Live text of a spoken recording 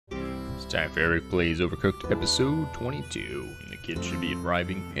Time for Eric Plays Overcooked episode 22. The kids should be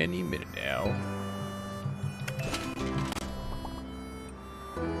arriving any minute now.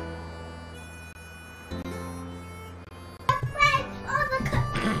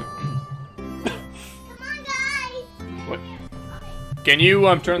 What? Can you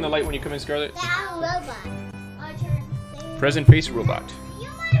turn on the light when you come in, Scarlett? Present face robot.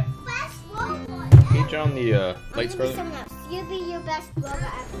 You're my best robot. Can you turn on the light, Scarlett? You be your best robot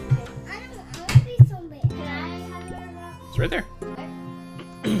ever. I don't want to be somebody. Can I have a robot? It's right there.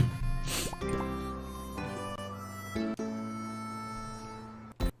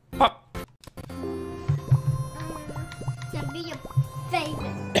 Pop. Can be your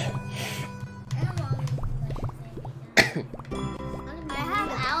favorite. I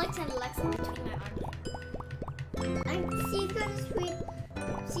have Alex and Alexa between my arms. She's gonna sweep.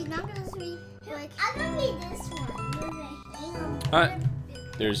 She's not gonna sweep. Like I'm gonna be this one.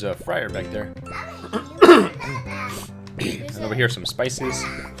 There's a fryer back there. And over here, some spices. All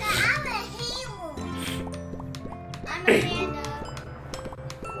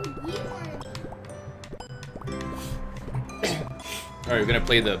right, we're gonna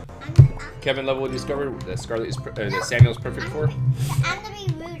play the Kevin level we discovered that Scarlett is that Samuel's perfect for. I'm gonna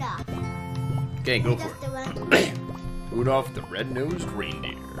be Rudolph. Okay, go for it. Rudolph the red-nosed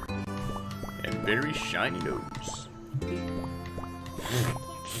reindeer, and very shiny nose.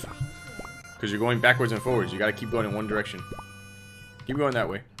 Because you're going backwards and forwards, you gotta keep going in one direction. Keep going that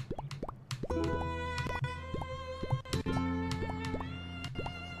way.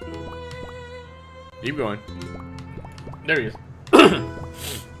 Keep going. There he is.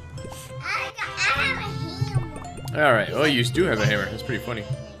 Alright, well you do have a hammer. That's pretty funny.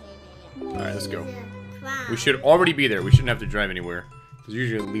 Alright, let's go. We should already be there. We shouldn't have to drive anywhere. Because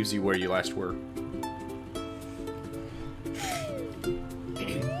usually it leaves you where you last were.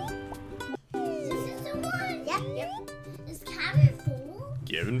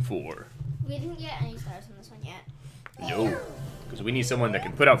 Kevin 4. We didn't get any stars on this one yet. No. Because we need someone that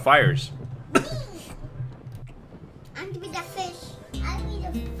can put out fires. I'm gonna be the fish. I'll be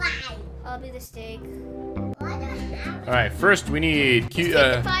the fry. I'll be the steak. Alright, first we need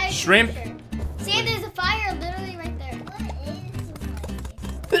shrimp. See, there's a fire literally right there.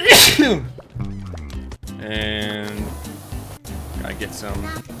 And gotta get some.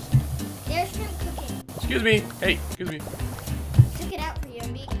 There's shrimp cooking. Excuse me. Hey, excuse me. Took it out for you.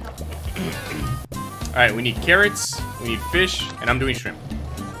 I'm being helpful. Alright, we need carrots, we need fish, and I'm doing shrimp.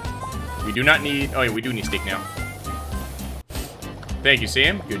 We do not need. Oh, yeah, we do need steak now. Thank you,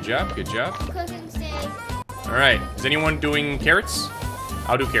 Sam. Good job, good job. Cooking steak. Alright, is anyone doing carrots?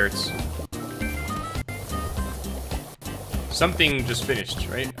 I'll do carrots. Something just finished,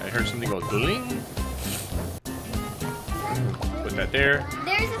 right? I heard something go ding. Put that there.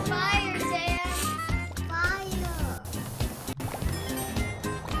 There's a fire, Sam. Fire.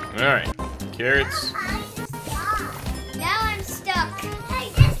 Alright, carrots. Now I'm stuck.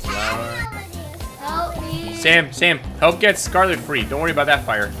 Flour. Help me. Sam, help get Scarlett free. Don't worry about that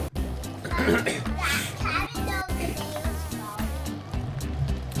fire.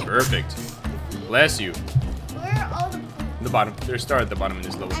 Perfect. Bless you. Where are all the The bottom. There's a star at the bottom in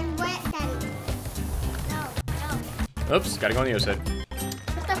this level. I'm wet, Daddy. No. Oops, gotta go on the other side.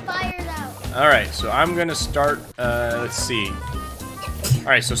 Put the fires out. Alright, so I'm gonna start, let's see.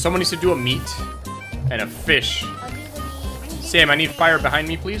 Alright, so someone needs to do a meat and a fish. I'll do the meat. Sam, I need fire behind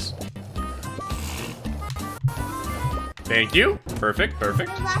me, please. Thank you. Perfect,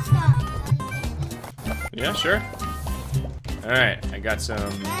 perfect. Yeah, sure. Alright, I got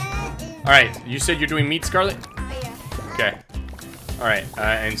some. Alright, you said you're doing meat, Scarlett? Oh, yeah. Okay. Alright,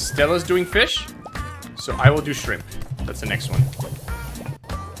 and Stella's doing fish. So I will do shrimp. That's the next one.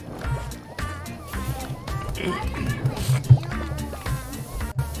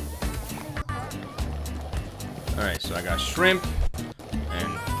 Alright, so I got shrimp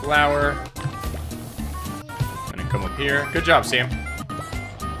and flour. I'm gonna come up here. Good job, Sam.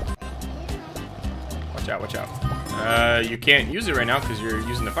 Watch out, watch out. You can't use it right now because you're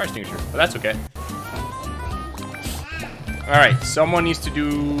using the fire extinguisher, but that's okay. Alright, someone needs to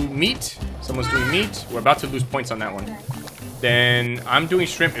do meat. Someone's doing meat. We're about to lose points on that one. Then I'm doing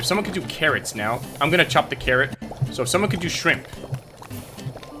shrimp. If someone could do carrots now, I'm gonna chop the carrot. So if someone could do shrimp,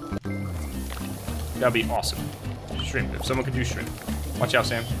 that'd be awesome. Shrimp. If someone could do shrimp. Watch out,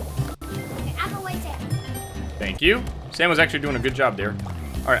 Sam. I'm away, Sam. Thank you. Sam was actually doing a good job there.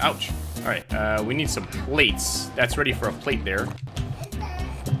 Alright, ouch. Alright, we need some plates. That's ready for a plate there.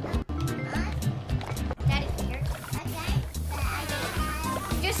 Daddy, here.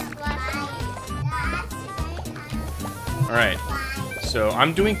 Just Alright. So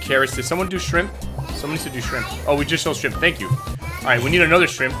I'm doing carrots. Did someone do shrimp? Someone needs to do shrimp. Oh, we just sold shrimp. Thank you. All right, we need another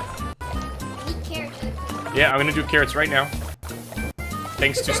shrimp. Yeah, I'm gonna do carrots right now.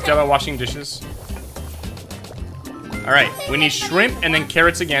 Thanks to Stella washing dishes. All right, we need shrimp and then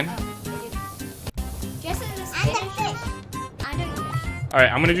carrots again. All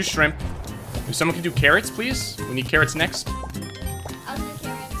right, I'm gonna do shrimp. If someone can do carrots, please. We need carrots next. I'll do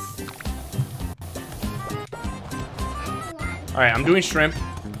carrots. All right, I'm doing shrimp.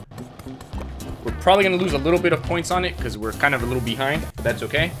 We're probably gonna lose a little bit of points on it because we're kind of a little behind, but that's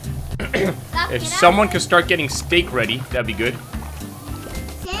okay. If someone could start getting steak ready, that'd be good.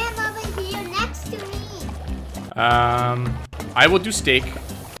 Sam over here next to me. I will do steak.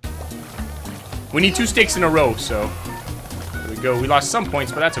 We need 2 steaks in a row, so there we go. We lost some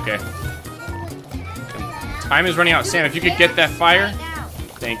points, but that's okay. Time is running out. Sam, if you could get that fire.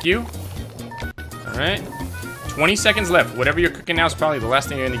 Thank you. All right. 20 seconds left. Whatever you're cooking now is probably the last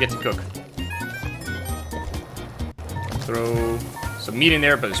thing you're gonna get to cook. Throw some meat in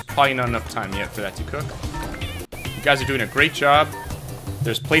there, but there's probably not enough time yet for that to cook. You guys are doing a great job.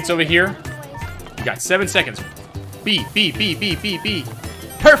 There's plates over here. You got 7 seconds. B.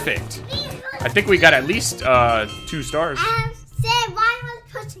 Perfect. I think we got at least 2 stars. Sam, why was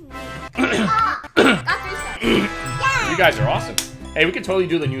pushing me? Got 3 stars. Yeah. You guys are awesome. Hey, we could totally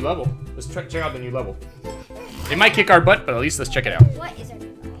do the new level. Let's check out the new level. It might kick our butt, but at least let's check it out. What is it?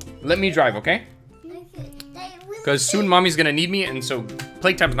 Let me drive, okay? Because soon mommy's gonna need me, and so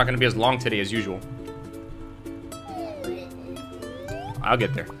playtime's not gonna be as long today as usual. I'll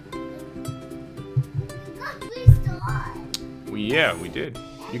get there. Yeah, we did.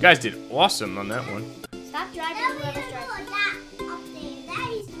 You guys did awesome on that one. Stop driving.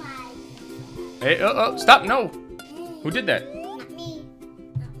 Hey, stop! No. Who did that? Not me.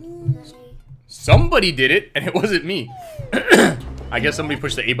 Somebody did it, and it wasn't me. I guess somebody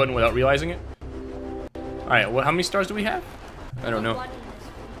pushed the A button without realizing it. Alright, well, how many stars do we have? I don't know.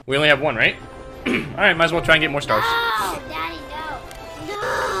 We only have 1, right? Alright, might as well try and get more stars. No, Daddy, no.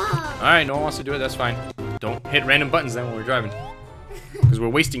 Alright, no one wants to do it, that's fine. Don't hit random buttons then when we're driving. Because we're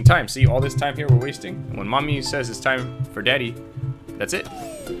wasting time. See, all this time here we're wasting. And when mommy says it's time for daddy, that's it.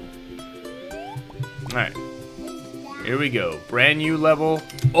 Alright. Here we go. Brand new level.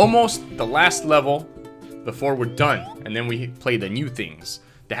 Almost the last level before we're done. And then we play the new things.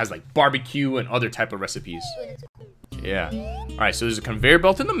 That has like barbecue and other type of recipes. Yeah. Alright, so there's a conveyor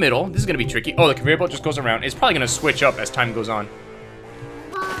belt in the middle. This is going to be tricky. Oh, the conveyor belt just goes around. It's probably going to switch up as time goes on.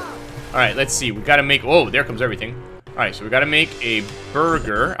 Alright, let's see. We got to make... Oh, there comes everything. Alright, so we got to make a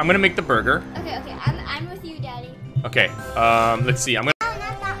burger. I'm going to make the burger. Okay. I'm with you, Daddy. Okay. Let's see. I'm going to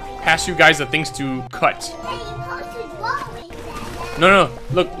pass you guys the things to cut. No.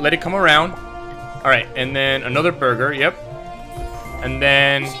 Look, let it come around. Alright, and then another burger. Yep. And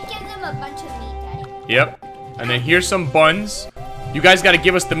then... You should give them a bunch of meat, Daddy. Yep. And then here's some buns. You guys got to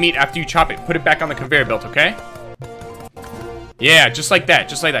give us the meat after you chop it. Put it back on the conveyor belt, okay? Yeah, just like that.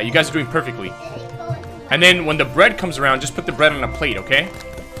 Just like that. You guys are doing perfectly. And then when the bread comes around, just put the bread on a plate, okay?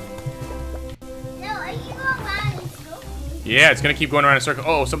 No, are you going around in circles? Yeah, it's going to keep going around in a circle.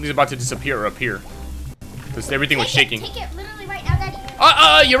 Oh, something's about to disappear up here. Because everything was shaking. Take it literally right now,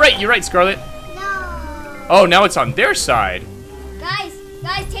 Daddy. You're right, Scarlett. No. Oh, now it's on their side.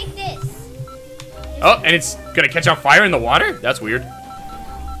 Guys, take this. Oh, and it's gonna catch on fire in the water? That's weird.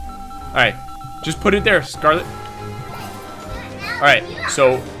 Alright, just put it there, Scarlett. Alright,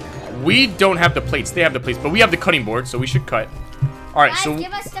 so we don't have the plates. They have the plates, but we have the cutting board, so we should cut. Alright, so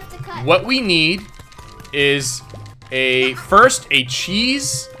give us stuff to cut. what we need is first a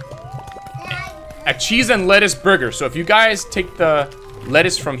cheese and lettuce burger. So if you guys take the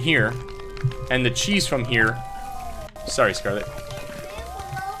lettuce from here and the cheese from here. Sorry, Scarlett.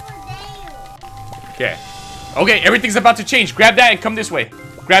 Okay, everything's about to change. Grab that and come this way.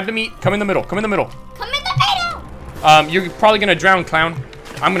 Grab the meat. Come in the middle. Come in the middle. You're probably gonna drown, clown.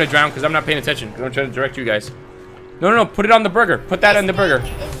 I'm gonna drown because I'm not paying attention. I'm trying to direct you guys. No. Put it on the burger. Put that in the burger.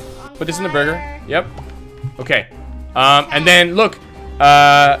 Put this in the burger. Yep. Okay. And then look.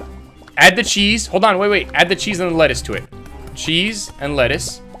 Add the cheese. Hold on. Wait. Add the cheese and the lettuce to it. Cheese and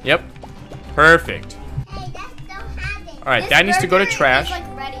lettuce. Yep. Perfect. All right. That needs to go to trash.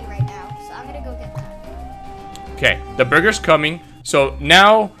 Okay, the burger's coming. So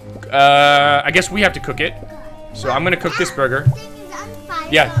now, I guess we have to cook it. So I'm gonna cook this burger.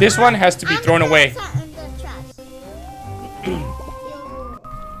 Yeah, this one has to be thrown away.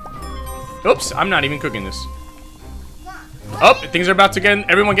 Oops, I'm not even cooking this. Oh, things are about to get in.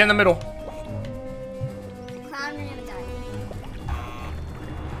 Everyone get in the middle.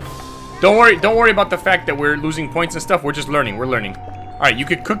 Don't worry about the fact that we're losing points and stuff. We're just learning. We're learning. right, you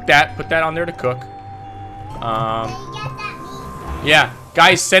could cook that. Put that on there to cook. Yeah,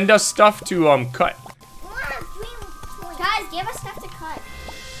 guys, send us stuff to cut. Guys, give us stuff to cut.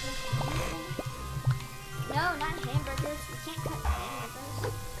 No, not hamburgers. We can't cut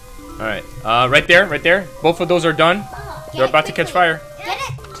hamburgers. All right, right there. Both of those are done. They're about to catch fire. Get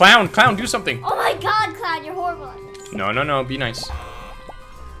it? Clown, do something. Oh my God, Clown, you're horrible at this. No, be nice.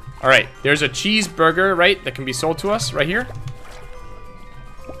 All right, there's a cheeseburger, right, that can be sold to us right here.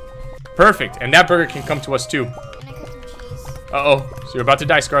 Perfect, and that burger can come to us too. And I cut some cheese. Uh-oh, so you're about to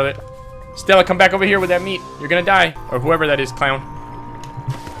die, Scarlet. Stella, come back over here with that meat. You're gonna die, or whoever that is, Clown.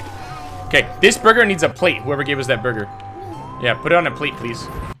 Okay, this burger needs a plate, whoever gave us that burger. Yeah, put it on a plate, please.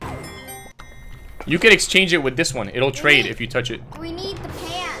 You can exchange it with this one. It'll trade if you touch it. We need the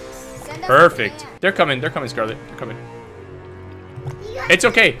pans. Send us Perfect. the pans. They're coming, Scarlet. They're coming. It's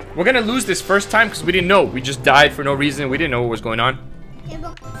okay. We're gonna lose this first time because we didn't know. We just died for no reason. We didn't know what was going on. Okay,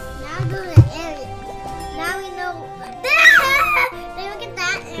 but now go to the area. Now we know. Look at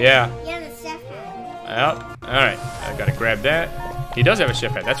that. Yeah. Yeah, the chef hat. Yep. Alright. I gotta grab that. He does have a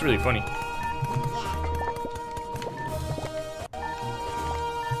chef hat. That's really funny. Yeah.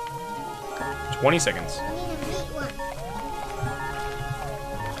 20 seconds. We need a meat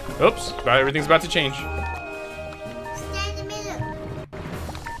one. Oops. Everything's about to change. Stand in the middle.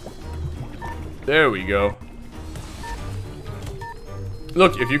 There we go.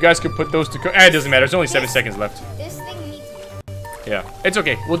 Look, if you guys could put those to cook. It doesn't matter. There's only 7 seconds left. This thing needs meat. Yeah. It's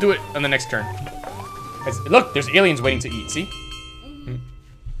okay. We'll do it on the next turn. Look, there's aliens waiting to eat. See?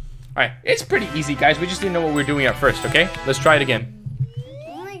 Alright. It's pretty easy, guys. We just didn't know what we were doing at first, okay? Let's try it again.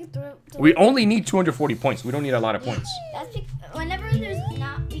 We only need 240 points. We don't need a lot of points. That's whenever there's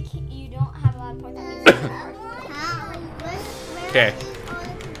not, you don't have a lot of points. Okay.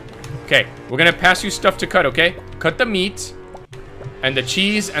 Okay, we're gonna pass you stuff to cut, okay? Cut the meat, and the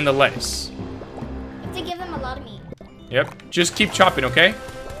cheese, and the lettuce. You have to give them a lot of meat. Yep. Just keep chopping, okay?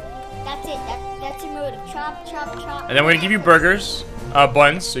 That's it. That's your motive. Chop, chop, chop. And then we're gonna give you burgers,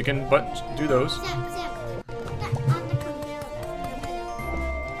 buns, so you can do those.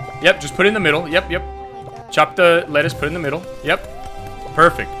 Yep, just put it in the middle. Yep. Chop the lettuce, put it in the middle. Yep.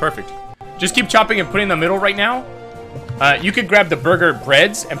 Perfect. Just keep chopping and put it in the middle right now. You could grab the burger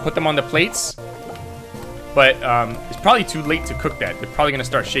breads and put them on the plates. But it's probably too late to cook that. They're probably gonna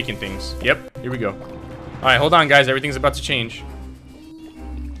start shaking things. Yep, here we go. Alright, hold on guys, everything's about to change.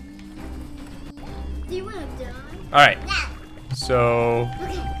 Do you want to die? Alright. So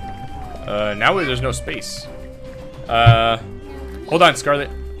now there's no space. Hold on,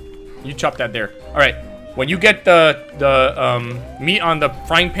 Scarlet. You chop that there. Alright. When you get the meat on the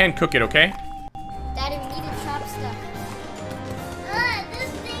frying pan, cook it, okay? Daddy, we need to chop stuff. This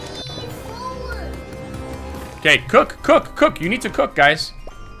thing is forward. Okay, cook. You need to cook, guys.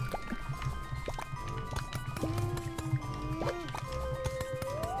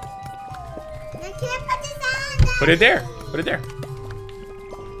 I can't put this on. Put it there.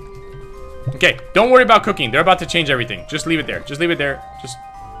 Okay, don't worry about cooking. They're about to change everything. Just leave it there. Just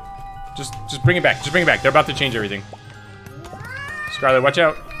bring it back. They're about to change everything. Scarlet, watch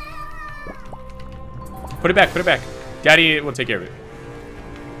out. Put it back. Daddy will take care of it.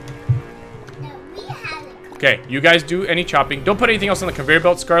 Okay, you guys do any chopping. Don't put anything else on the conveyor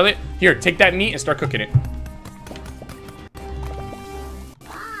belt, Scarlet. Here, take that meat and start cooking it.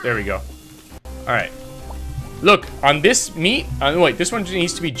 There we go. Alright. Look, on this meat, wait, this one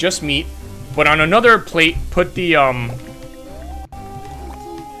needs to be just meat. But on another plate, put the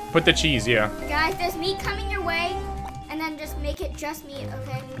cheese, yeah. Guys, there's meat coming your way, and then just make it just meat,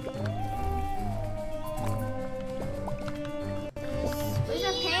 okay? Where's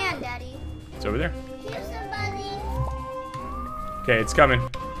the pan, Daddy? It's over there. Here's somebody. Okay, it's coming.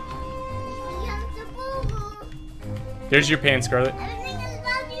 There's your pan, Scarlet. Everything is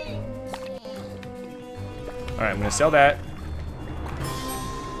about you. Alright, I'm gonna sell that.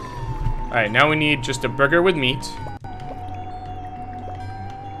 Alright, now we need just a burger with meat.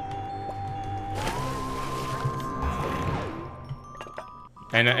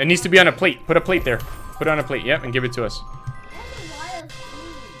 And it needs to be on a plate. Put a plate there. Put it on a plate, yep, and give it to us.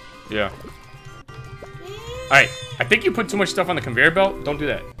 Yeah. Alright, I think you put too much stuff on the conveyor belt. Don't do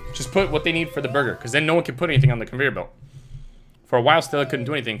that. Just put what they need for the burger, because then no one can put anything on the conveyor belt. For a while, Stella couldn't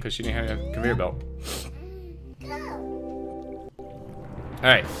do anything because she didn't have a conveyor belt.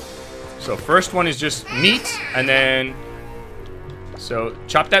 Alright. So first one is just meat, and then... So,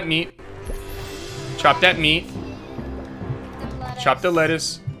 chop that meat. Chop that meat. Chop the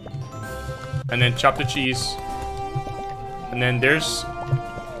lettuce. And then chop the cheese. And then there's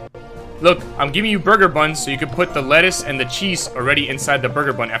Look, I'm giving you burger buns so you can put the lettuce and the cheese already inside the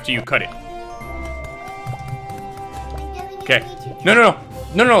burger bun after you cut it. Okay. No.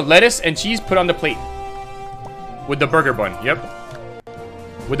 Lettuce and cheese put on the plate. With the burger bun. Yep.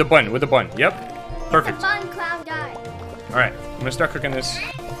 With the bun. Yep. Perfect. Fun clown guy. Alright. I'm gonna start cooking this.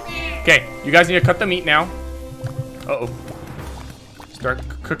 Okay. You guys need to cut the meat now. Uh-oh. Start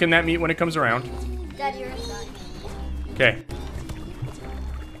cooking that meat when it comes around. Dad, you're inside. Okay.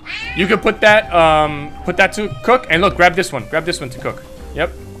 You can put that to cook. And look, grab this one. Grab this one to cook.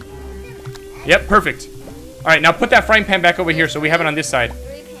 Yep. Yep, perfect. Alright, now put that frying pan back over here so we have it on this side.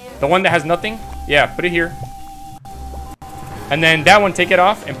 The one that has nothing? Yeah, put it here. And then that one, take it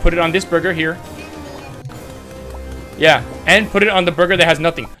off and put it on this burger here. Yeah, and put it on the burger that has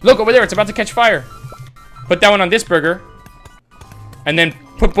nothing. Look, over there, it's about to catch fire. Put that one on this burger. And then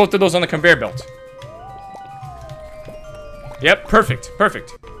put both of those on the conveyor belt. Yep, perfect,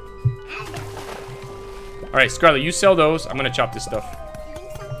 perfect. Alright, Scarlett, you sell those. I'm gonna chop this stuff.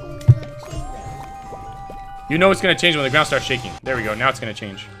 You know it's gonna change when the ground starts shaking. There we go, now it's gonna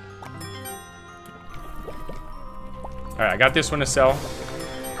change. Alright, I got this one to sell.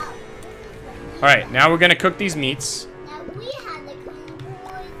 Alright, now we're gonna cook these meats.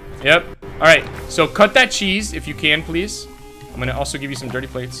 Yep. Alright, so cut that cheese if you can, please. I'm gonna also give you some dirty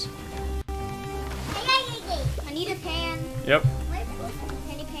plates. I need a pan. Yep.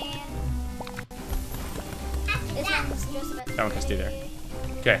 Penny pan. That one can stay there.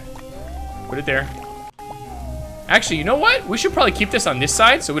 Okay. Put it there. Actually, you know what? We should probably keep this on this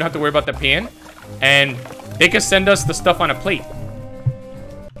side so we don't have to worry about the pan. And they can send us the stuff on a plate.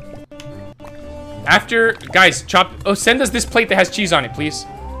 After, guys, chop. Oh, send us this plate that has cheese on it, please.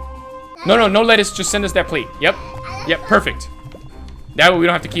 No lettuce. Just send us that plate. Yep. Yep, perfect. That way we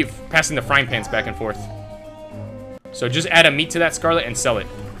don't have to keep passing the frying pans back and forth. So just add a meat to that, Scarlett, and sell it.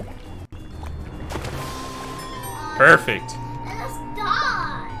 Perfect.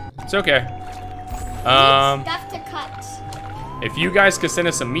 It's okay. Stuff to cut. If you guys could send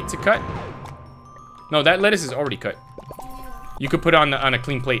us some meat to cut. No, that lettuce is already cut. You could put it on a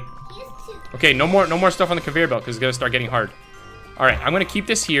clean plate. Okay, no more stuff on the conveyor belt because it's gonna start getting hard. All right, I'm gonna keep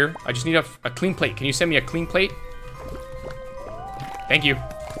this here. I just need a clean plate. Can you send me a clean plate? Thank you.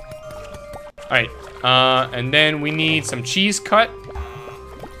 All right, and then we need some cheese cut.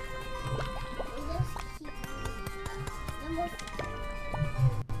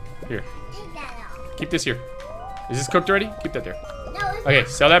 Here. Keep this here. Is this cooked already? Keep that there. Okay,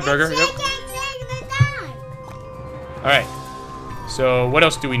 sell that burger. Yep. Alright. So, what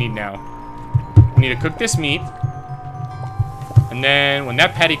else do we need now? We need to cook this meat. And then, when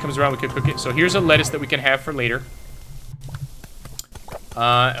that patty comes around, we can cook it. So, here's a lettuce that we can have for later.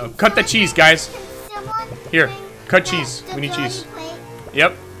 Cut the cheese, guys. Here. Cut cheese. We need cheese.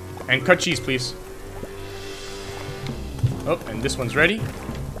 Yep. And cut cheese, please. Oh, and this one's ready.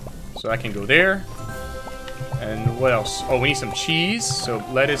 So I can go there. And what else? Oh, we need some cheese. So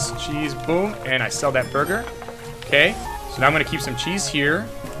lettuce, cheese, boom. And I sell that burger. Okay. So now I'm going to keep some cheese here.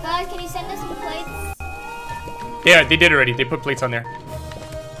 Guys, can you send us some plates? Yeah, they did already. They put plates on there.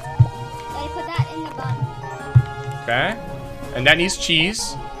 Daddy, put that in the bun. Okay. And that needs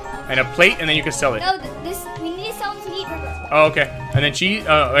cheese. And a plate, and then you can sell it. No, we need to sell them to meat burger. Oh, okay. And then cheese.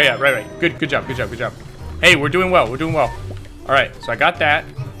 Oh, yeah, right. Good job. Hey, we're doing well. All right, so I got that.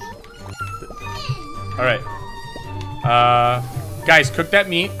 All right. Guys, cook that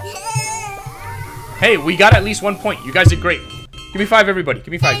meat. Hey, we got at least 1 point. You guys did great. Give me 5, everybody. Give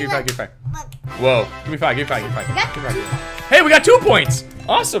me 5. Whoa. Give me 5. Hey, we got 2 points.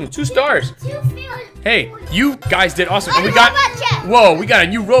 Awesome. 2 stars. Hey, you guys did awesome. And we got. Whoa, we got a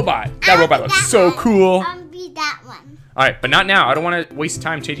new robot. That robot looks so cool. Be that one. All right, but not now. I don't want to waste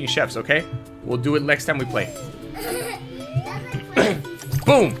time changing chefs. Okay, we'll do it next time we play.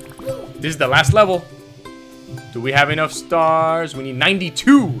 Boom. This is the last level. Do we have enough stars? We need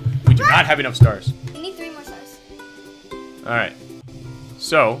 92. We do not have enough stars. We need 3 more stars. All right.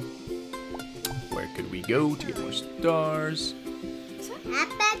 So, where could we go to get more stars?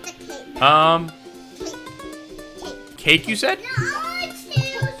 Cake, you said?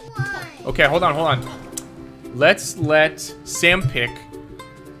 Okay, hold on. Let's let Sam pick.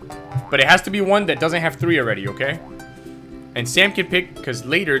 But it has to be one that doesn't have 3 already, okay? And Sam can pick, because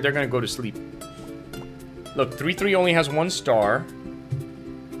later they're going to go to sleep. Look, 3-3 only has 1 star.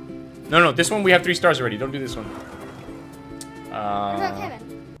 No, this one we have 3 stars already. Don't do this one.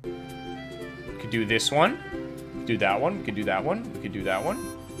 We could do this one. Do that one. We could do that one. We could do that one.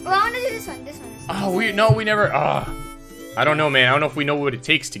 Well, I want to do this one. Oh, we never. I don't know, man. I don't know if we know what it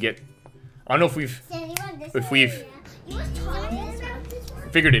takes to get. I don't know if we've.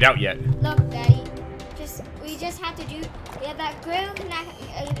 figured it out yet. Look, Daddy. We just have to do. We have that grill.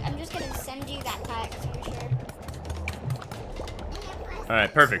 I'm just gonna send you that pack so you're sure. All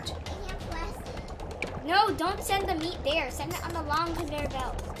right, perfect. No, don't send the meat there. Send it on the long conveyor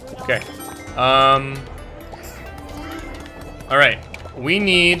belt. Okay. All right. We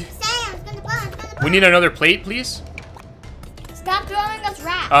need another plate, please. Stop throwing us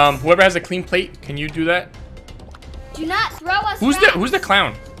wraps. Whoever has a clean plate, can you do that? Do not throw us Who's wraps. Who's the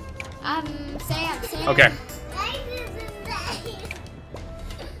clown? Sam. Okay.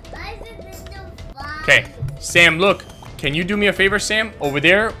 Okay, Sam, look. Can you do me a favor, Sam? Over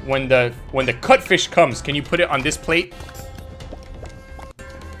there, when the cut fish comes, can you put it on this plate?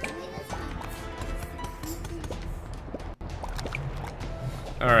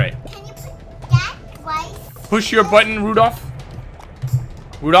 All right. Can you put that twice? Push your button, Rudolph.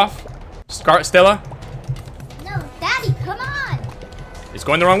 Stella. No, Daddy, come on. It's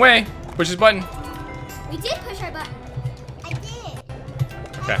going the wrong way. Push his button. We did push our button. I did.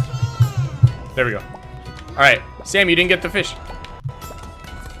 Okay. There we go. All right, Sam, you didn't get the fish.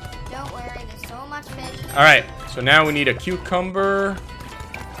 Don't worry, there's so much fish. All right, so now we need a cucumber.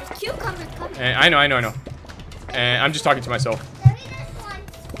 There's cucumbers coming. And I know. And I'm just talking to myself.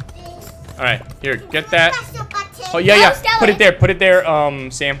 All right, here, get that. Oh yeah. Put it there,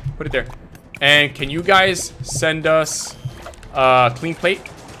 Sam. Put it there. And can you guys send us a clean plate?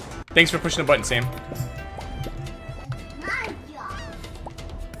 Thanks for pushing the button, Sam.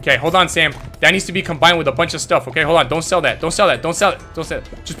 Okay, hold on, Sam. That needs to be combined with a bunch of stuff. Okay, hold on. Don't sell that. Don't sell it.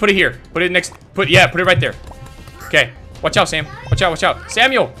 Just put it here. Put it next. Put it right there. Okay. Watch out, Sam. Watch out.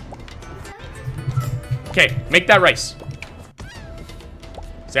 Samuel. Okay, make that rice.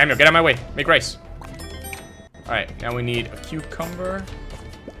 Samuel, get out of my way. Make rice. All right, now we need a cucumber.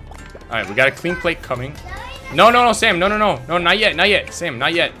 All right, we got a clean plate coming. No, Sam. No, not yet. Sam,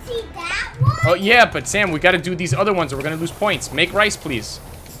 not yet. See that one? Oh yeah, but Sam, we got to do these other ones or we're gonna lose points. Make rice, please.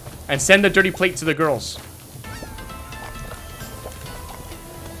 And send the dirty plate to the girls.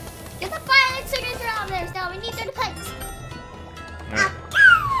 Get the violent signature on there, Stella. We need 30 plates. Right.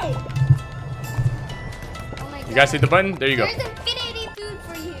 Okay. Oh my God. You guys hit the button? There you go. There's infinity food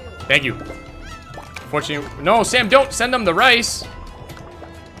for you. Thank you. Fortunately, no, Sam, don't send them the rice.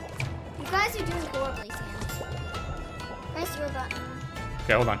 You guys are doing horribly, Sam. Press your button.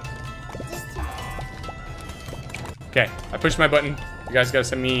 Okay, hold on. Just too. Okay, I pushed my button. You guys gotta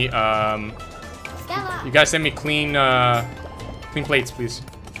send me, Stella. you guys send me clean plates, please.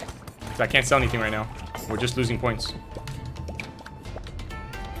 'Cause I can't sell anything right now. We're just losing points.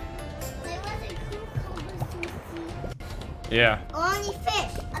 Yeah. Only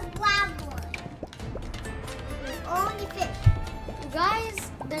fish. A wild one. There's only fish. You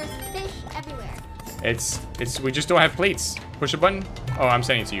guys, there's fish everywhere. We just don't have plates. Push a button. Oh, I'm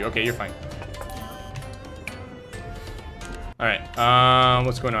sending it to you. Okay, you're fine. All right.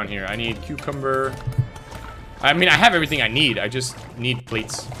 What's going on here? I need cucumber. I mean, I have everything I need. I just need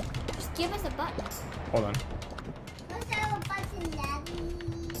plates. Just give us a button. Hold on. What's our button, Daddy?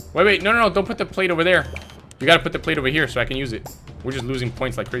 Wait. No. Don't put the plate over there. You gotta put the plate over here so I can use it. We're just losing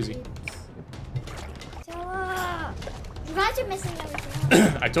points like crazy. Stella. You guys are missing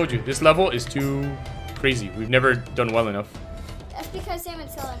everything. I told you, this level is too crazy. We've never done well enough. That's because Sam and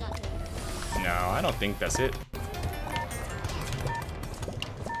Stella are not doing it. No, I don't think that's it.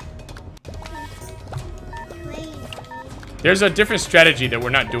 There's a different strategy that we're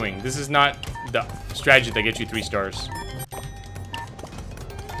not doing. This is not the strategy that gets you 3 stars.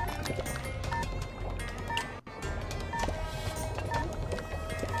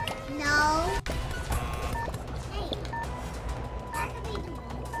 No.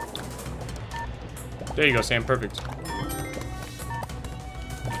 There you go, Sam. Perfect. Are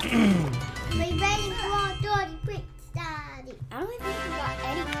you ready for our 30 quick, Daddy? I don't think we got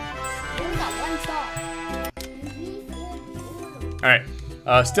any. We got 1 star. All right.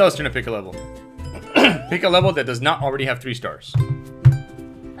 Stella's trying to pick a level. Pick a level that does not already have 3 stars.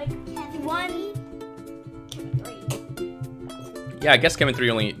 Like 1, 2, 3. Yeah, I guess Kevin 3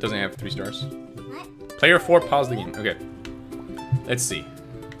 only doesn't have 3 stars. What? Player 4 pause the game. Okay. Let's see.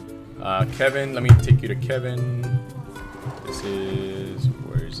 Kevin, let me take you to Kevin. This is,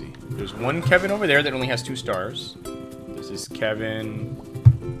 where is he? There's one Kevin over there that only has 2 stars. This is Kevin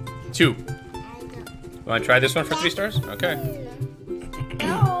 2. Want to try this one for 3 stars? Okay.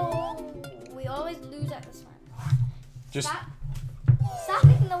 No, we always lose at this one. Just. Stop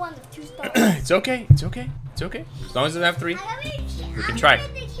picking the one with 2 stars. It's okay. It's okay. It's okay. As long as it doesn't have 3, we can try.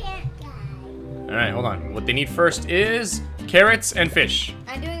 All right, hold on. What they need first is carrots and fish.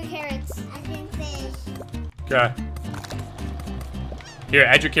 I'm doing carrots. I'm doing fish. Okay. Here,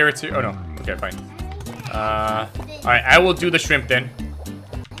 add your carrots here. Oh, no. Okay, fine. Alright, I will do the shrimp then.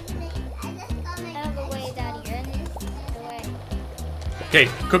 Okay,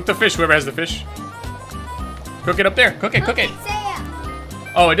 cook the fish, whoever has the fish. Cook it up there. Cook it, cook it.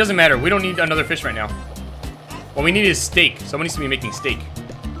 Oh, it doesn't matter. We don't need another fish right now. What we need is steak. Someone needs to be making steak.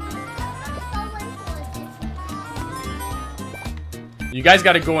 You guys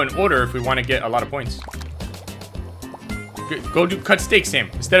got to go in order if we want to get a lot of points. Go do cut steak, Sam.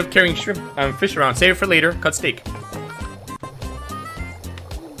 Instead of carrying shrimp, fish around, save it for later. Cut steak.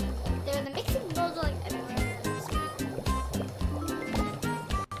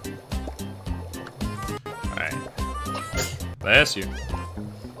 All right. Bless you.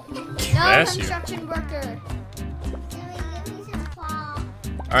 Bless you. Construction worker.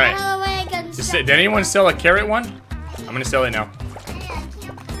 All right. Did anyone sell a carrot one? I'm gonna sell it now.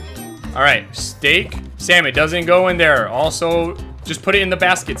 All right, steak. Sam, it doesn't go in there. Also, just put it in the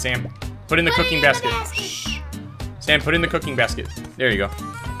basket, Sam. Put it in the cooking basket. Shh. Sam, put it in the cooking basket. There you go.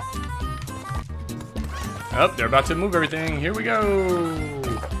 Oh, they're about to move everything. Here we go.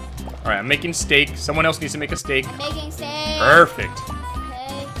 All right, I'm making steak. Someone else needs to make a steak. I'm making steak. Perfect.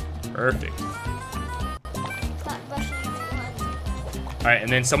 Okay. Perfect. Stop rushing everyone. All right, and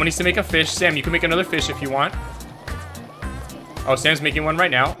then someone needs to make a fish. Sam, you can make another fish if you want. Oh, Sam's making one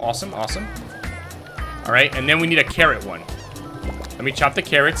right now. Awesome, awesome. All right, and then we need a carrot one. Let me chop the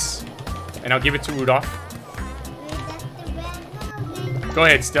carrots, and I'll give it to Rudolph. Go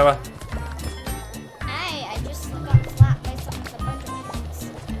ahead, Stella. I just got slapped by someone with a bunch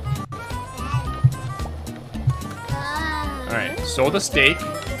of All right, so the steak,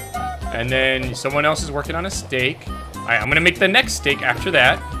 and then someone else is working on a steak. All right, I'm gonna make the next steak after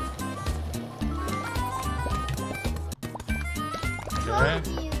that.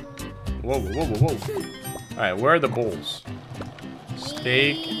 Whoa, whoa, whoa, whoa, whoa. Alright, where are the bowls?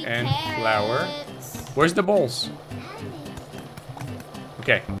 Steak and flour. Where's the bowls?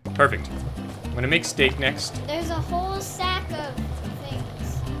 Okay, perfect. I'm gonna make steak next. There's a whole sack of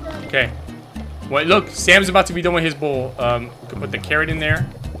things. Okay. Well, look, Sam's about to be done with his bowl. We can put the carrot in there.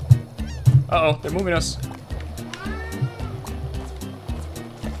 Uh-oh, they're moving us.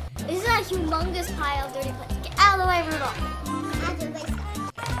 This is a humongous pile of dirty plates. Get out of the way, Rudolph.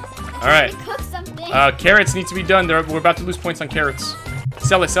 All right. Cook something. Carrots need to be done. We're about to lose points on carrots.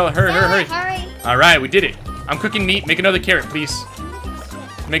 Sell it, sell it. Hurry, hurry, hurry. Hurry. All right, we did it. I'm cooking meat. Make another carrot, please.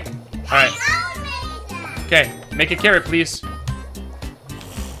 Make. All right. Okay, make a carrot, please.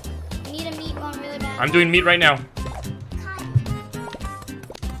 Need a meat one really bad. I'm doing meat right now.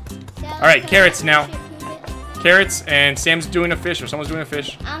 All right, carrots now. Carrots, and Sam's doing a fish, or someone's doing a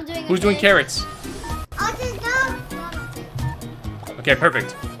fish. I'm doing. Who's doing carrots? Okay,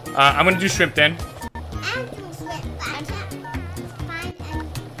 perfect. I'm gonna do shrimp then.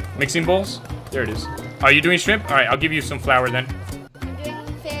 Mixing bowls? There it is. Are you doing shrimp? All right, I'll give you some flour then. I'm doing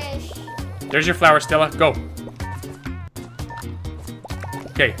fish. There's your flour, Stella. Go.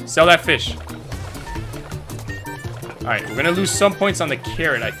 Okay, sell that fish. All right, we're gonna lose some points on the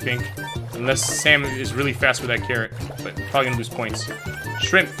carrot, I think. Unless Sam is really fast with that carrot. But probably gonna lose points.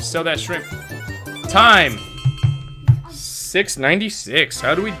 Shrimp, sell that shrimp. Time! 696.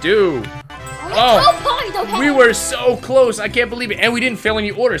 How do we do? Oh, we were so close. I can't believe it. And we didn't fail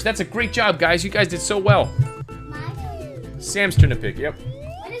any orders. That's a great job, guys. You guys did so well. Sam's turn to pick. Yep.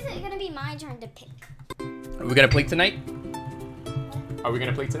 When is it going to be my turn to pick? Are we going to play tonight? Are we going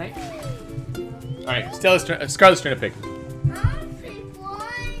to play tonight? All right. Stella's turn. Scarlett's turn to pick.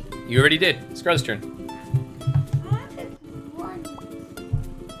 You already did. Scarlett's turn.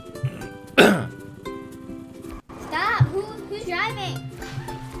 Stop. Who's driving?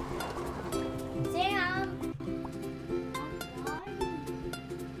 Sam.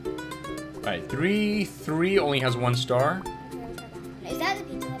 All right. 3 only has 1 star. Is that the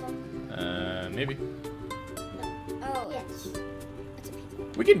pizza level? Maybe. Oh, yes. That's a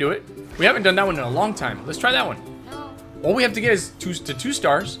pizza. We can do it. We haven't done that one in a long time. Let's try that one. No. All we have to get is 2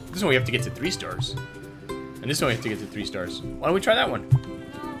 stars. This one we have to get to 3 stars. And this one we have to get to 3 stars. Why don't we try that one? No.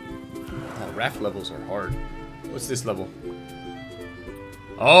 Oh, raft levels are hard. What's this level?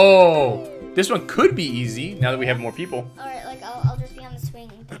 Oh, this one could be easy now that we have more people. Alright, like I'll just be on the swing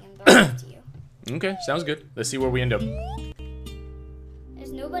thing and throw it to you. Okay, sounds good. Let's see where we end up.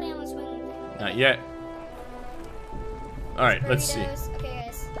 There's nobody on the swing thing. Not yet. All right, let's see. Okay,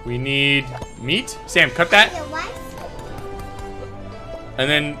 guys. We need meat. Sam, cut that. And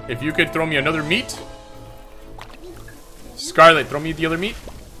then if you could throw me another meat. Scarlett, throw me the other meat.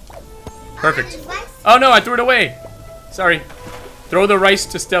 Perfect. Oh no, I threw it away. Sorry. Throw the rice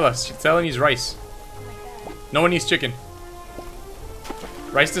to Stella. Stella needs rice. No one needs chicken.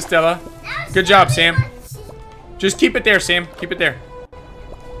 Rice to Stella. Good job, Sam. Just keep it there, Sam. Keep it there.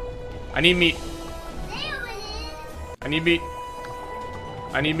 I need meat. I need meat.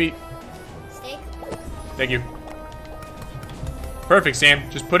 I need meat. Steak. Thank you. Perfect, Sam.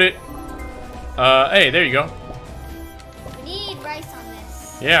 Just put it. Hey, there you go. We need rice on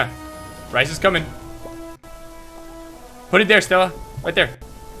this. Yeah. Rice is coming. Put it there, Stella. Right there.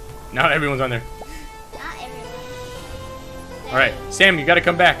 Now everyone's on there. Not everyone. Alright, Sam, you gotta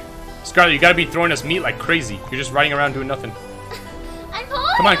come back. Scarlet, you gotta be throwing us meat like crazy. You're just riding around doing nothing. I'm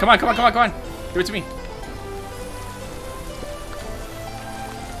holding. Come on, come on, come on, come on, come on. Give it to me.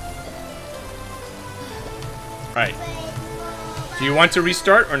 Alright. Do you want to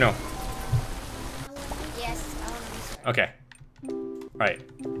restart or no? Yes, I want to restart. Okay. Alright.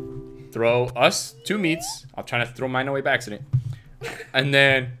 Throw us 2 meats. I'll try not to throw mine away by accident. And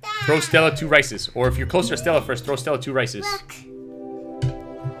then throw Stella 2 rices. Or if you're closer to Stella first, throw Stella 2 rices. Look.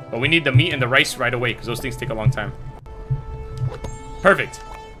 But we need the meat and the rice right away because those things take a long time. Perfect.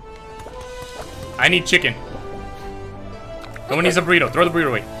 I need chicken. No one needs a burrito. Throw the burrito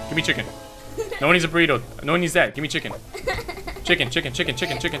away. Give me chicken. No one needs a burrito. No one needs that. Give me chicken. Chicken, chicken, chicken,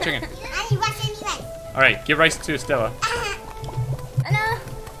 chicken, chicken, chicken. Alright, give rice to Stella.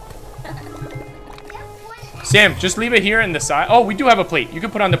 Sam, just leave it here in the side. Oh, we do have a plate. You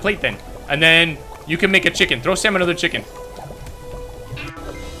can put on the plate then. And then you can make a chicken. Throw Sam another chicken.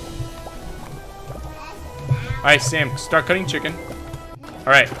 Alright, Sam, start cutting chicken.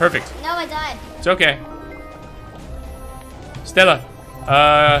 Alright, perfect. No, I died. It's okay. Stella,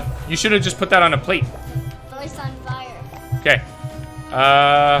 you should have just put that on a plate. Oh, it's on fire. Okay.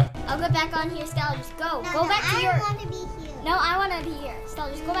 I'll go back on here, Stella. Just go. Go back to your... I want to be here. No, I want to be here. Stella,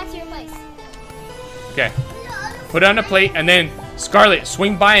 just go back to your place. Okay. Put it on a plate, and then, Scarlet,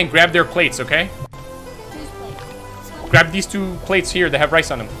 swing by and grab their plates, okay? Whose plate? This one? Grab these 2 plates here that have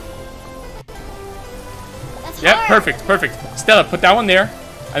rice on them. That's Yep, hard. perfect, perfect. Stella, put that one there.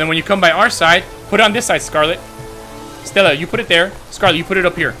 And then when you come by our side, put it on this side, Scarlet. Stella, you put it there. Scarlet, you put it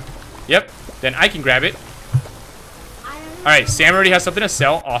up here. Yep. Then I can grab it. Alright, Sam already has something to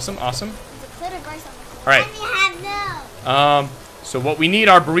sell. Awesome, awesome. There's a plate of rice on the floor. Alright. I have no. So what we need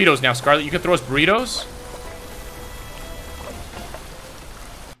are burritos now, Scarlet. You can throw us burritos.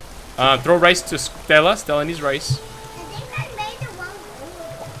 Throw rice to Stella. Stella needs rice. I think I made the wrong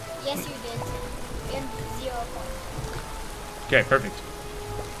rule. Yes, you did. You had 0 points. Okay, perfect.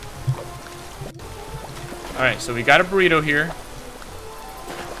 Alright, so we got a burrito here.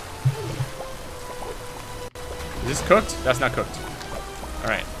 Is this cooked? That's not cooked.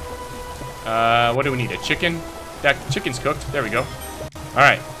 Alright. What do we need? A chicken? That chicken's cooked. There we go.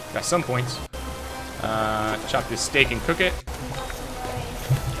 Alright, got some points. Chop this steak and cook it.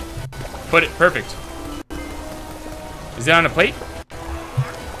 Put it. Perfect. Is it on a plate?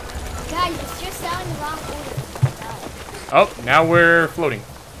 Guys, it's just down in the wrong order. Oh, now we're floating.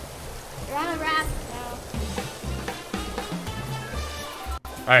 You're on a raft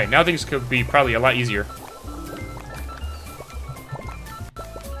now. Alright, now things could be probably a lot easier.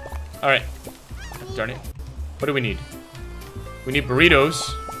 Alright. Darn it. What do we need? We need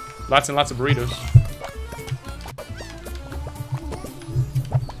burritos. Lots and lots of burritos.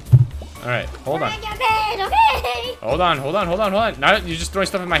 Alright, hold on. Okay. Hold on, hold on, hold on, hold on. Now you're just throwing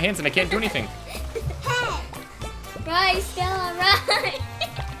stuff in my hands and I can't do anything. Right, Stella, right.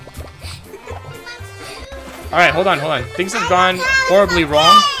 Alright, hold on, hold on. Things have gone horribly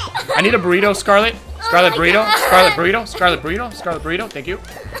wrong. I need a burrito, Scarlet. Scarlet burrito. Scarlet burrito. Scarlet burrito. Scarlet burrito. Thank you.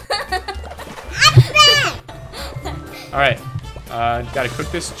 Alright. Gotta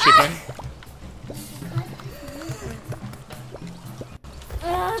cook this chicken.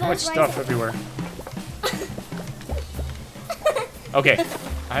 Too much stuff everywhere. Okay.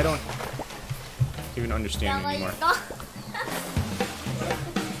 I don't even understand anymore.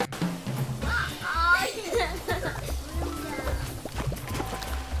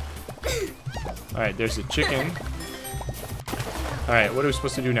 Alright, there's a chicken. Alright, what are we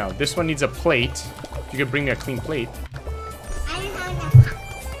supposed to do now? This one needs a plate. You could bring me a clean plate.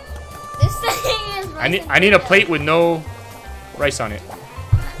 This thing is rice. I need a plate with no rice on it.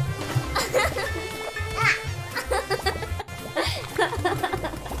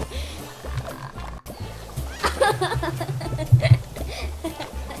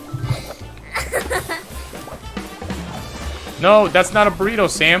 No, that's not a burrito,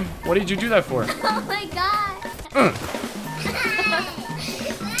 Sam. What did you do that for? Oh my god.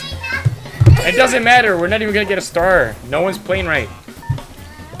 It doesn't matter. We're not even gonna get a star. No one's playing right.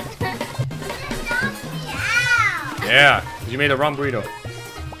 Yeah, you made the wrong burrito.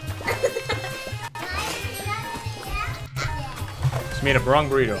 She made a wrong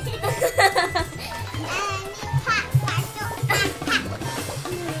burrito.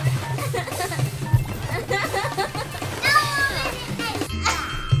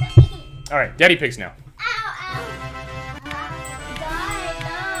 All right, Daddy picks now.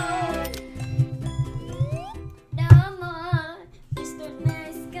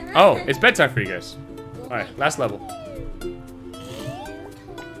 Oh, it's bedtime for you guys. All right, last level.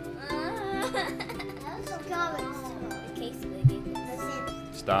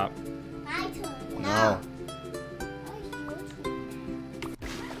 Stop. No.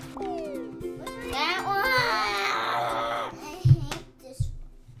 That one. I hate this.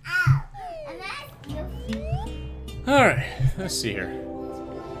 Ow. And that's All right, let's see here.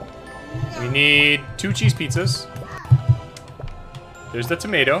 We need 2 cheese pizzas. There's the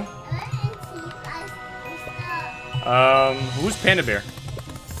tomato. Who's Panda Bear?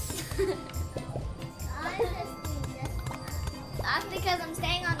 That's because I'm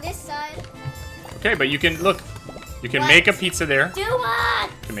staying on this side. Okay, but you can look. You can make a pizza there. Do what?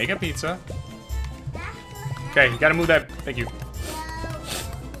 You can make a pizza. Okay, you gotta move that. Thank you.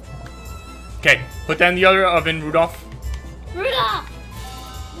 Okay, put that in the other oven, Rudolph. Rudolph!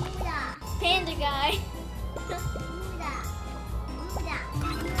 Panda guy.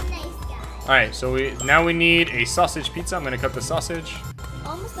 All right, so now we need a sausage pizza. I'm gonna cut the sausage.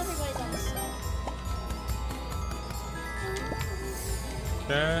 Almost everybody's on this side.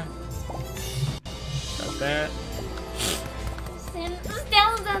 Okay. Got that.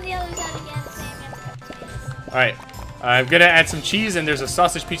 Stell's on the other side again. Sam, you have to cut tomatoes. All right, I'm gonna add some cheese, and there's a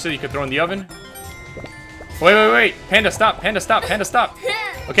sausage pizza you can throw in the oven. Wait. Panda, stop. Panda, stop. Panda, stop.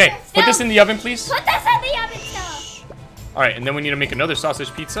 Okay, put this in the oven, please. Put this in the oven, Stella. All right, and then we need to make another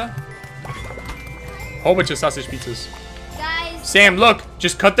sausage pizza. Whole bunch of sausage pizzas. Guys. Sam, look,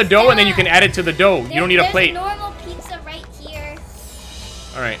 just cut the dough and then you can add it to the dough. You don't need a plate. There's normal pizza right here.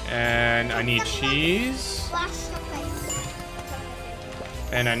 All right, and I need cheese.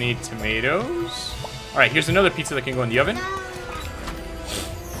 And I need tomatoes. All right, here's another pizza that can go in the oven.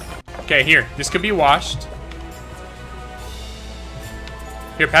 Okay, here, this could be washed.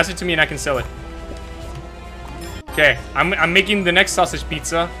 Here, pass it to me and I can sell it. Okay, I'm making the next sausage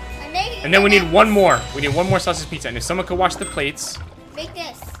pizza. And then we need one more. We need one more sausage pizza. And if someone could wash the plates. Make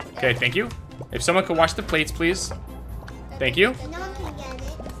this. Okay, thank you. If someone could wash the plates, please. Thank you. No one can get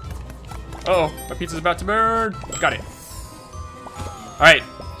it. Uh-oh, my pizza's about to burn. Got it. All right,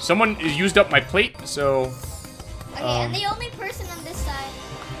 someone used up my plate, so... Okay, I'm the only person on this side.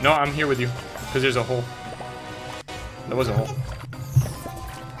 No, I'm here with you, because there's a hole. There was a hole.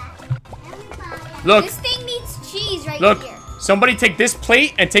 Look. This thing needs cheese right Look. here. Somebody take this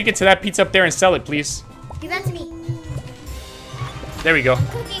plate and take it to that pizza up there and sell it, please. Give that to me. There we go. I'm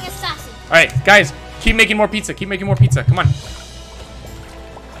cooking a sausage. All right, guys, keep making more pizza. Keep making more pizza. Come on.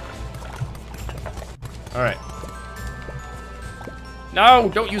 All right. No,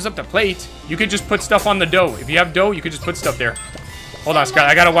 don't use up the plate. You could just put stuff on the dough. If you have dough, you could just put stuff there. Hold on,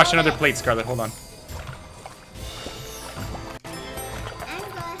 Scarlett. I gotta wash another plate, Scarlett. Hold on.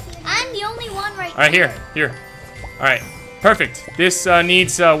 I'm the only one right All right, here. All right. Perfect. This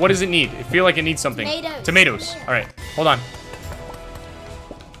needs, what does it need? I feel like it needs something. Tomatoes. Tomatoes. All right. Hold on.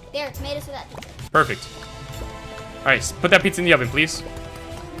 There, tomatoes for that pizza. Perfect. All right, put that pizza in the oven, please.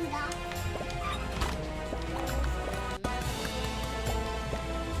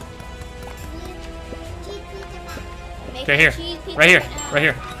 Okay, here. Right here. Right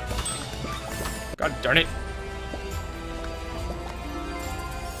here. God darn it.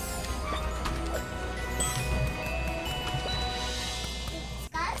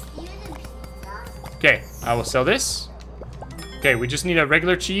 Okay, I will sell this. Okay, we just need a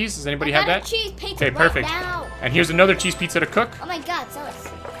regular cheese. Does anybody have that? Cheese pizza Okay, perfect. Right now. And here's another cheese pizza to cook. Oh my God, sell it.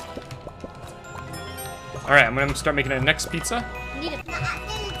 All right, I'm gonna start making the next pizza. Need a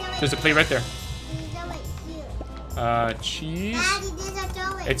plate. There's a plate right there. Cheese.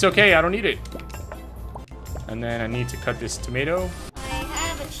 It's okay, I don't need it. And then I need to cut this tomato. I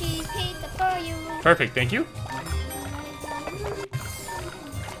have a cheese pizza for you. Perfect, thank you.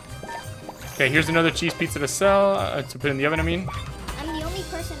 Okay, here's another cheese pizza to sell, to put in the oven, I mean. I'm the only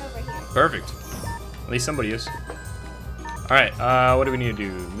person over here. Perfect. At least somebody is. All right, what do we need to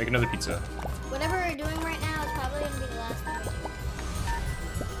do? Make another pizza. Whatever we're doing right now is probably gonna be the last one.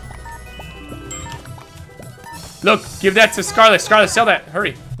 Look, give that to Scarlett. Scarlett, sell that.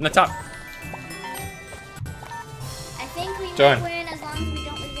 Hurry, on the top. I think we Done. win as long as we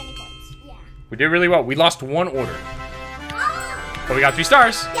don't lose any points. Yeah. We did really well. We lost one order. But we got 3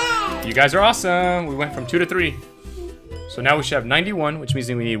 stars. Yay! You guys are awesome. We went from 2 to 3. So now we should have 91, which means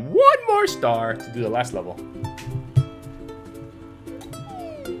we need 1 more star to do the last level.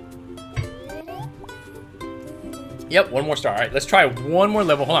 Yep, 1 more star. All right, let's try 1 more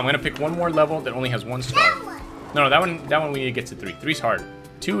level. Hold on, I'm gonna pick 1 more level that only has 1 star. That one. No, that one we need to get to 3. 3's hard.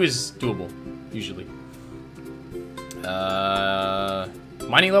 2 is doable, usually.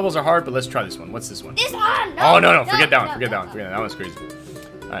 Mining levels are hard, but let's try this one. What's this one? This one. Oh no, forget that one. Forget that one. Forget that. That one's crazy.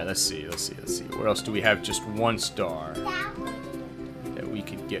 All right, let's see. Where else do we have just 1 star That one. that we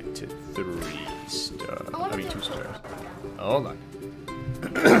could get to 3 stars? I wanna I mean do 2 it. stars. Hold on.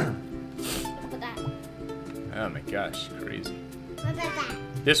 Put that. Oh my gosh, crazy. What about that?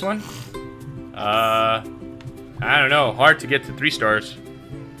 This one? I don't know. Hard to get to 3 stars.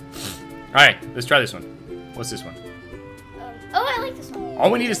 All right, let's try this one. What's this one? Oh, I like this one.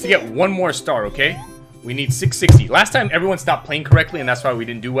 All we need is to get 1 more star, okay? We need 660. Last time everyone stopped playing correctly, and that's why we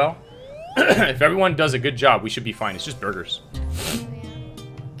didn't do well. If everyone does a good job, we should be fine. It's just burgers. Oh, yeah.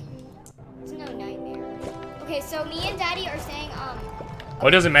 It's no nightmare. Okay, so me and Daddy are saying Oh,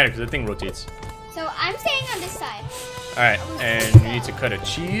 it doesn't matter because the thing rotates. So I'm staying on this side. All right, and we need to cut a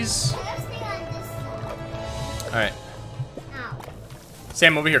cheese. Let's stay on this side. All right, Ow.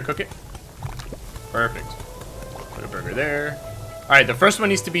 Sam, over here, cook it. Perfect. Put a burger there. All right, the first one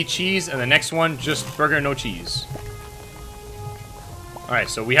needs to be cheese, and the next one just burger, no cheese. All right,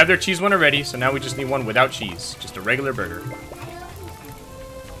 so we have their cheese one already, so now we just need one without cheese, just a regular burger.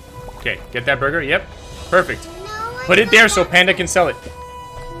 Okay, get that burger. Yep, perfect. No, Put it there so Panda can sell it.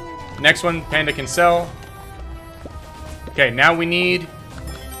 Next one, Panda can sell. Okay, now we need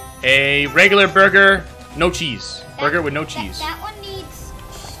a regular burger, no cheese. Burger with no cheese. That one needs.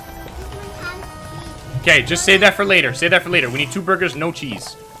 Okay, just save that for later. Save that for later. We need 2 burgers, no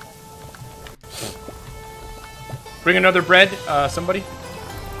cheese. Bring another bread, somebody.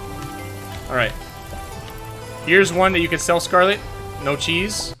 All right. Here's one that you can sell, Scarlet. No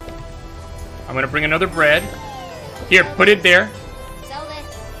cheese. I'm gonna bring another bread. Here, put it there. Sell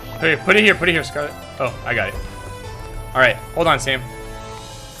this. Put it here, Scarlet. Oh, I got it. All right, hold on, Sam.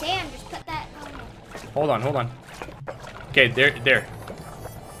 Sam, just put that. Hold on. Okay, there.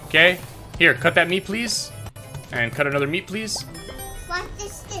 Okay, here, cut that meat, please. And cut another meat, please. What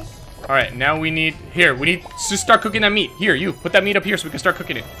is this? All right, now we need to start cooking that meat. Here, you, put that meat up here so we can start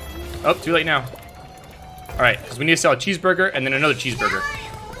cooking it. Oh, too late now. All right, because we need to sell a cheeseburger and then another cheeseburger.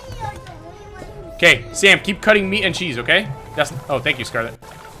 Okay, Sam, keep cutting meat and cheese, okay? Oh, thank you, Scarlet.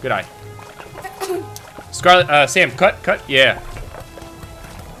 Good eye. Scarlet, Sam, cut, yeah.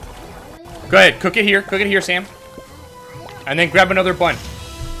 Go ahead, cook it here, Sam. And then grab another bun.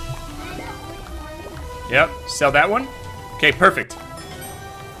 Yep, sell that one. Okay, perfect.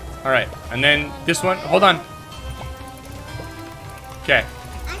 All right, and then this one, hold on. Okay,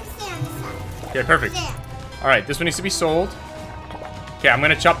 I'm staying on this side. okay, perfect. There. All right, this one needs to be sold. Okay, I'm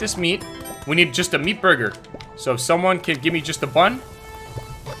gonna chop this meat. We need just a meat burger. So if someone can give me just a bun.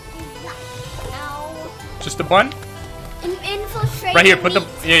 No. Just a bun? Infiltrate. Right here, put the,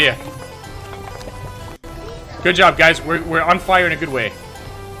 yeah. Good job, guys. We're on fire in a good way.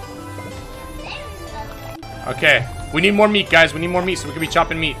 Okay, we need more meat, guys. We need more meat so we can be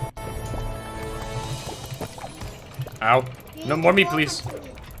chopping meat. Ow. No more meat, please.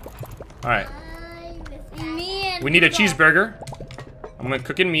 All right. Me and We need a cheeseburger. I'm gonna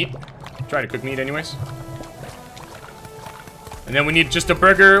cook in meat. Try to cook meat anyways. And then we need just a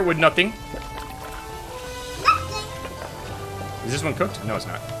burger with nothing. Is this one cooked? No, it's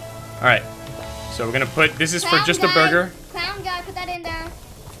not. All right. So we're gonna put, this is for Clown just a guy. burger. Clown guy, put that in there.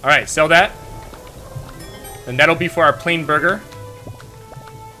 All right, sell that. And that'll be for our plain burger.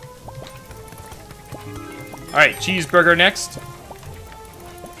 All right, cheeseburger next.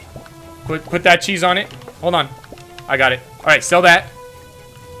 Put that cheese on it. Hold on. I got it. All right, sell that.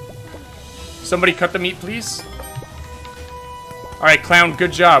 Somebody cut the meat, please. All right, Clown,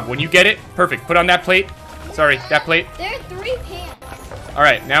 good job. When you get it, perfect. Put on that plate. Sorry, that plate. There are 3 pans. All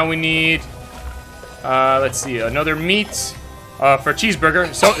right, now we need, let's see, another meat for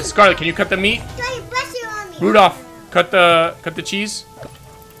cheeseburger. So, Scarlet, can you cut the meat? Try to press it on me. Rudolph, cut the cheese.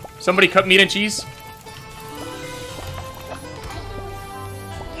 Somebody cut meat and cheese.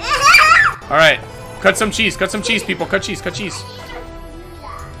 All right, cut some cheese, people. Cut cheese. Stop.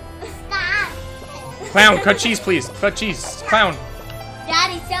 Clown, cut cheese, please. Cut cheese, Clown.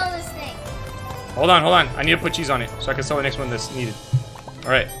 Daddy, sell this thing. Hold on. I need to put cheese on it so I can sell the next one that's needed.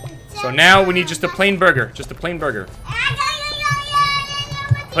 All right. So now we need just a plain burger.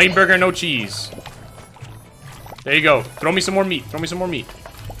 Plain burger, no cheese. There you go. Throw me some more meat. Throw me some meat,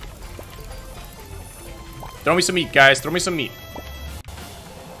 guys. Throw me some meat.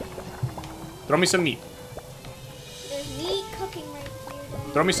 There's meat cooking right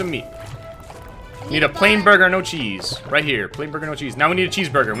here. Throw me some meat. Need a plain burger, no cheese. Right here. Plain burger, no cheese. Now we need a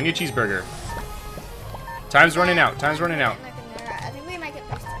cheeseburger. Time's running out. Time's running out. I think we might get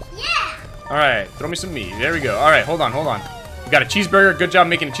 3 stars. Yeah. All right, throw me some meat. There we go. All right, hold on, hold on. We got a cheeseburger. Good job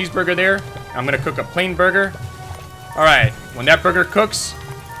making a cheeseburger there. I'm gonna cook a plain burger. All right, when that burger cooks.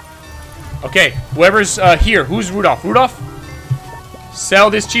 Okay, whoever's here. Who's Rudolph? Rudolph? Sell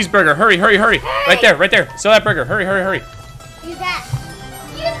this cheeseburger. Hurry, hurry, hurry. Right there, right there. Sell that burger. Hurry, hurry, hurry. Use that.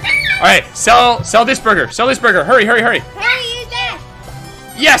 Use that. All right, sell this burger. Sell this burger. Hurry, hurry, hurry. Hurry, use that.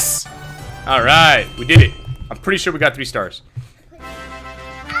 Yes! All right, we did it. I'm pretty sure we got 3 stars.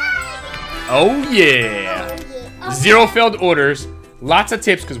 Oh, yeah. 0 failed orders. Lots of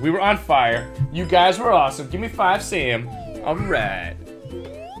tips because we were on fire. You guys were awesome. Give me 5, Sam. All right.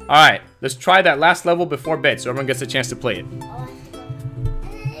 All right, let's try that last level before bed so everyone gets a chance to play it.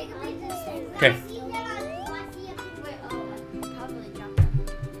 Okay.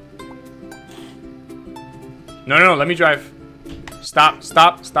 No, let me drive. Stop,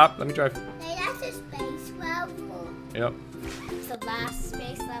 let me drive. Hey, that's a space level. Yep. It's the last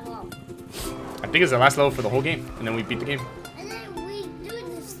space level. I think it's the last level for the whole game, and then we beat the game. And then we do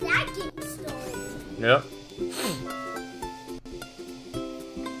the second story. Yep.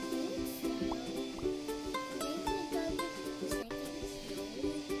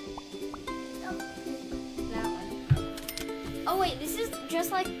 Oh wait, this is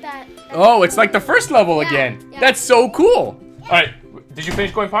just like that. Oh, it's like the first level again. Yeah. That's so cool. All right, did you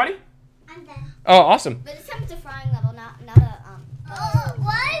finish going potty? I'm done. Oh, awesome. But this time it's a frying level, not a Oh,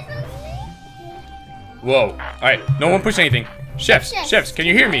 why is Whoa. All right, no one push anything. Chefs, can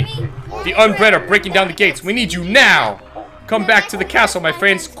you hear me? The unbred are breaking down the gates. We need you now. Come back to the castle, my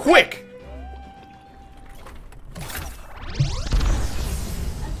friends, quick.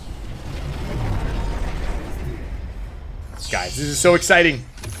 Guys, this is so exciting.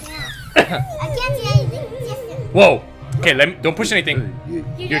 I can't see anything. Whoa. Okay, don't push anything.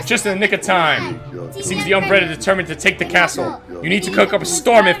 You're just in the nick of time. It seems the unbred are determined to take the castle. You need to cook up a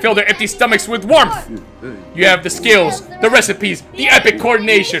storm and fill their empty stomachs with warmth. You have the skills, the recipes, the epic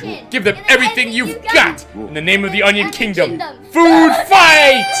coordination. Give them everything you've got in the name of the Onion Kingdom. Food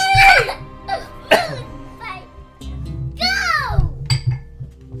fight! Go!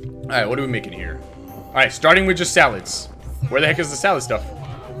 Alright, what are we making here? Alright, starting with just salads. Where the heck is the salad stuff?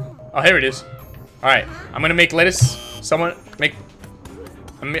 Oh, here it is. Alright, I'm gonna make lettuce. Someone make...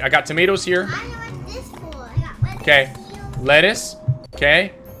 I got tomatoes here. I know what this for. I got lettuce. Okay, lettuce.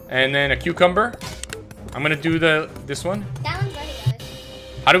 Okay, and then a cucumber. I'm gonna do this one. That one's ready, guys.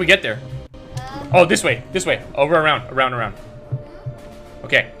 How do we get there? Oh, this way. Over, around.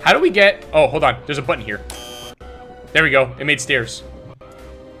 Okay, how do we get... Oh, hold on. There's a button here. There we go. It made stairs.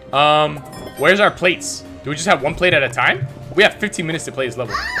 Where's our plates? Do we just have 1 plate at a time? We have 15 minutes to play this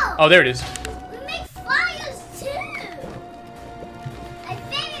level. Oh, there it is. We make fires too. My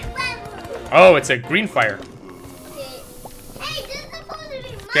favorite level. Oh, it's a green fire. Hey, this is supposed to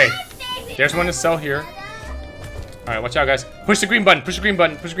be my Okay, favorite. there's one to sell here. All right, watch out, guys. Push the green button. Push the green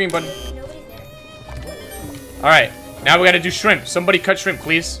button. Nobody's there. All right, now we got to do shrimp. Somebody cut shrimp,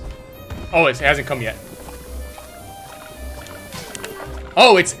 please. Oh, it hasn't come yet.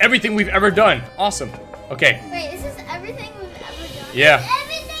 Oh, it's everything we've ever done. Awesome. Okay. Wait, is this everything we've ever done? Yeah.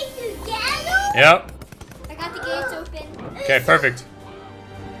 Everything together. Yep. I got the gates open. Okay, perfect.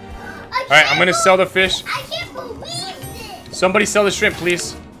 All right, I'm gonna sell the fish. I can't believe this. Somebody sell the shrimp,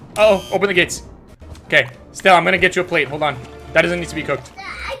 please. Uh oh, open the gates. Okay, Stella, I'm gonna get you a plate. Hold on. That doesn't need to be cooked.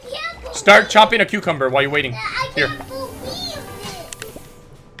 I can't believe Start chopping a cucumber while you're waiting. I Here. can't believe this.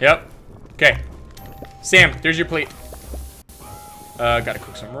 Yep. Okay. Sam, there's your plate. Gotta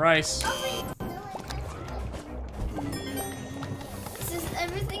cook some rice. This is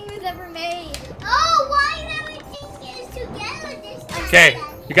everything we've ever made. Oh, why is everything is together this time? Okay,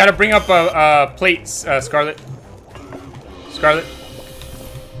 you gotta bring up a plate, Scarlet. Scarlet.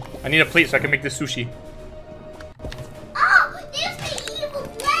 I need a plate so I can make this sushi. Oh, there's the evil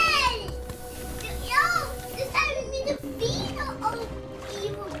bread. Yo, this time we need to feed the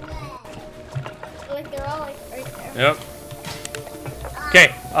evil bread. Like they're all like right there. Yep. Okay,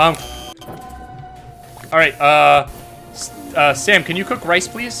 alright, Sam, can you cook rice,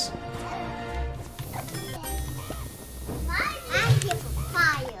 please? I'm here for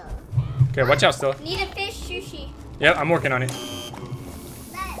fire. Okay, watch out, Stella. Need a fish sushi. Yep, I'm working on it.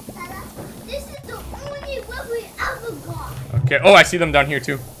 This is the only one we ever got. Okay, oh, I see them down here,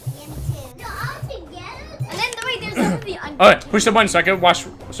 too. They're all together. And then wait, there's some of the Alright, push the button so I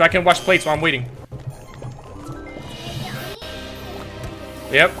can wash plates while I'm waiting.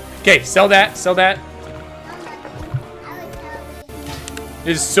 Yep. Okay, sell that.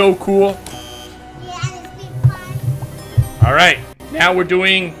 This is so cool. Yeah, and it's been fun. Alright, now we're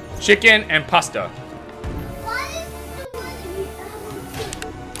doing chicken and pasta.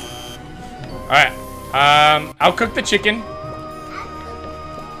 Alright. I'll cook the chicken.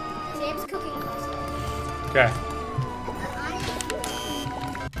 Sam's cooking pasta. Okay.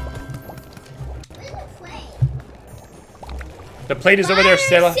 Where's the plate? The plate is over there,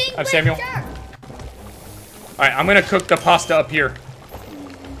 Stella. I'm Samuel. Sure. Alright, I'm gonna cook the pasta up here.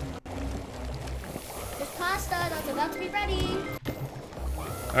 There's pasta that's about to be ready.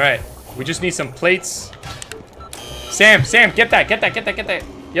 Alright. We just need some plates. Sam, get that.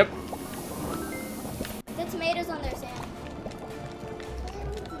 Yep. The tomatoes on there, Sam.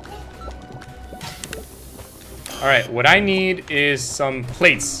 Alright, what I need is some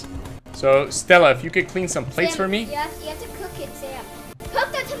plates. So, Stella, if you could clean some plates Sam, for me. You have to cook it, Sam.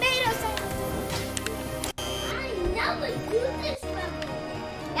 Cook the tomatoes, Sam. I never do this from.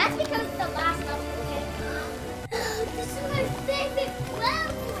 That's because it's the last level, okay? This is my favorite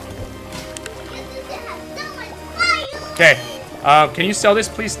level. Because it has so much fire. Okay. Can you sell this,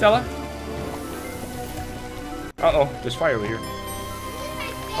 please, Stella? Uh-oh, there's fire over here.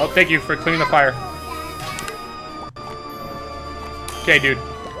 Oh, thank you for cleaning the fire. Okay, dude.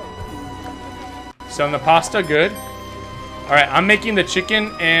 Selling the pasta, good. All right, I'm making the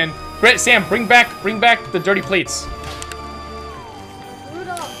chicken and Sam, bring back the dirty plates.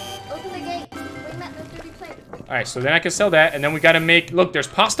 Rudolph, open the gate. Bring back the dirty plate. All right, so then I can sell that, and then we gotta make. Look, there's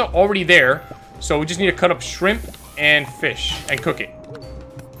pasta already there, so we just need to cut up shrimp and fish and cook it.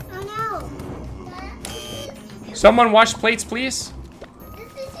 Oh no. Someone wash plates, please.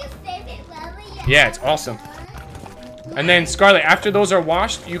 This is your favorite level. Yeah, it's awesome. And then Scarlett, after those are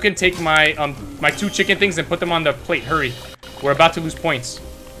washed, you can take my my 2 chicken things and put them on the plate. Hurry, we're about to lose points.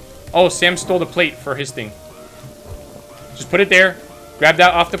 Oh, Sam stole the plate for his thing. Just put it there. Grab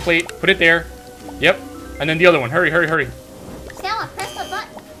that off the plate. Put it there. Yep. And then the other one. Hurry. Stella, press the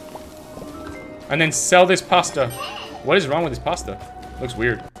button. And then sell this pasta. What is wrong with this pasta? Looks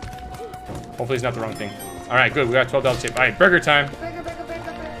weird. Hopefully it's not the wrong thing. All right, good. We got $12 tip. All right, burger time. Burger.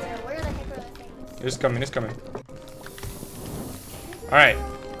 Where the heck are the things? It's coming. All right.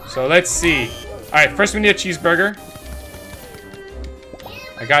 So let's see. All right, first we need a cheeseburger.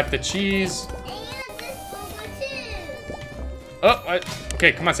 I got the cheese. And this one too. Oh, what?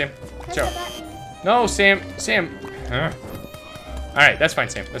 Okay, come on, Sam. Press Ciao. the button. No, Sam. All right, that's fine,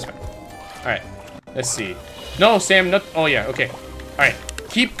 Sam. That's fine. All right, let's see. No, Sam. Not. Oh yeah. Okay. All right.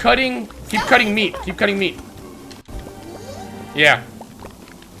 Keep cutting meat. Yeah.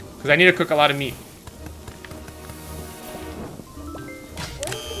 Because I need to cook a lot of meat.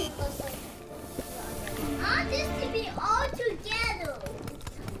 I want this to be all together.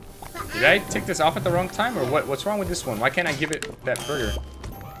 Did I take this off at the wrong time, or what? What's wrong with this one? Why can't I give it that burger?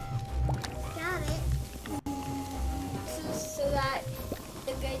 Got it. So that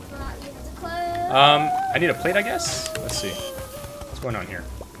the gate's not able to close. I need a plate, I guess. Let's see. What's going on here?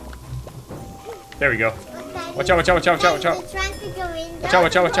 There we go. Watch out. Watch out. Burger,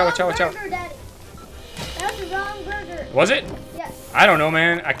 Daddy. That's the wrong burger. Was it? Yes. I don't know,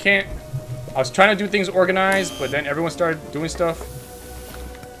 man. I can't. I was trying to do things organized, but then everyone started doing stuff.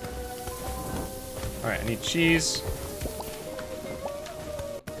 All right, I need cheese.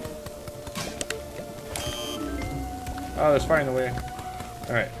 Oh, there's fire in the way.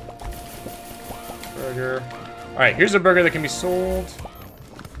 All right. Burger. All right, here's a burger that can be sold.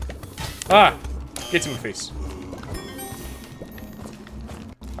 Ah, get to my face.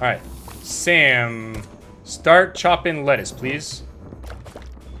 All right, Sam, start chopping lettuce, please.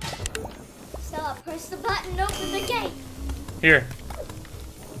 Stella, press the button, open the gate. Here.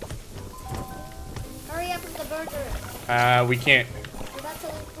 Hurry up with the burger. We can't. That's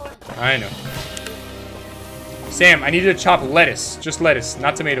important. I know. Sam, I need you to chop lettuce. Just lettuce,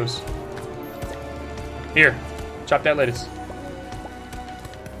 not tomatoes. Here, chop that lettuce.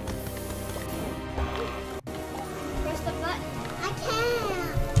 Press the button. I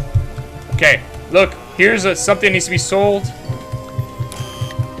can't. Okay, look, here's something that needs to be sold.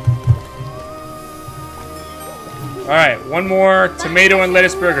 All right, one more tomato and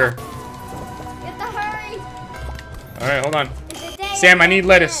lettuce burger. You have to hurry. All right, hold on. It's a day. Sam, I need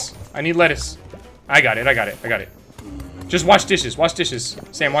lettuce. I need lettuce. I got it. Just wash dishes.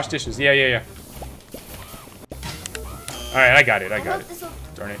 Sam, wash dishes. Yeah. All right, I got it. This will,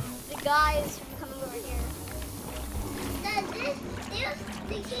 Darn it. the guy is coming over here.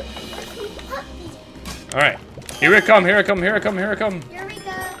 They keep puppy. All right, here it come. Here we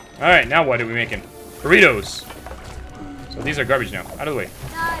go. All right, now what are we making? Burritos. So these are garbage now. Out of the way.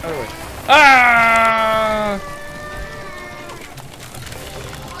 Out of the way. Ah!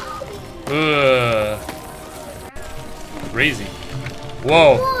 Ugh. Crazy.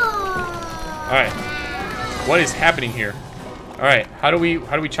 Whoa. All right. What is happening here? All All right, how do we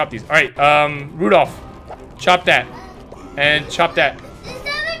chop these? All right, Rudolph, chop that, and chop that.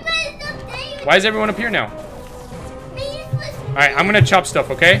 Why is everyone up here now? All right, I'm gonna chop stuff,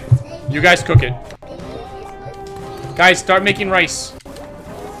 okay? You guys cook it. Guys, start making rice.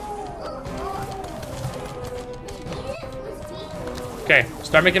 Okay,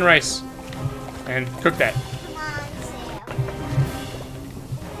 start making rice, and cook that.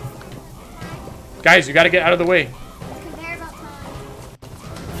 Guys, you gotta get out of the way.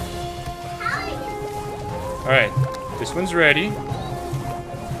 Alright, this one's ready.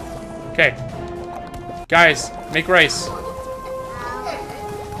 Okay. Guys, make rice.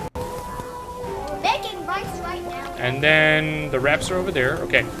 Making rice right now. And then the wraps are over there.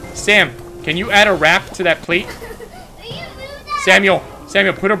 Okay. Sam, can you add a wrap to that plate? Samuel,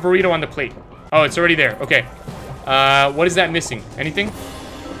 put a burrito on the plate. Oh, it's already there. Okay. What is that missing? Anything?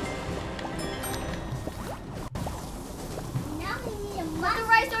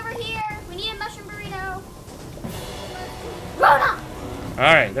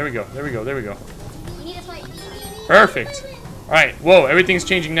 Alright, there we go. Perfect. Alright, whoa, everything's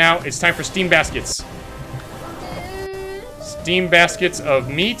changing now. It's time for steam baskets. Steam baskets of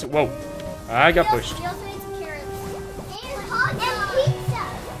meat. Whoa, I got pushed.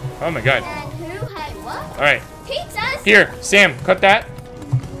 Oh my god. Alright. Here, Sam, cut that.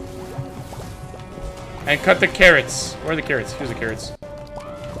 And cut the carrots. Where are the carrots? Here's the carrots.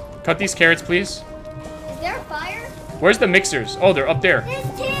 Cut these carrots, please. Is there a fire? Where's the mixers? Oh, they're up there. There's 2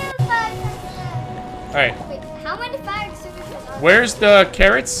 fire extinguishers. Alright. Wait, how many fire extinguishers are there? Where's the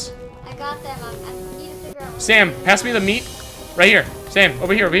carrots? I got them. I need to figure out. Sam, pass me the meat. Right here. Sam,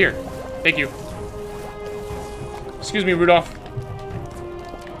 over here. Thank you. Excuse me, Rudolph.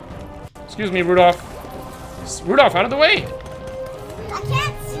 Rudolph, out of the way. I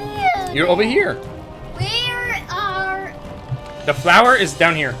can't see you. You're over here. Where are... The flour is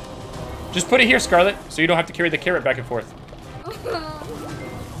down here. Just put it here, Scarlet, so you don't have to carry the carrot back and forth.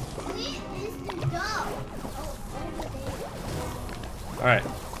 Alright.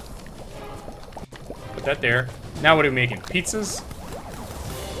 Put that there. Now what are we making? Pizzas?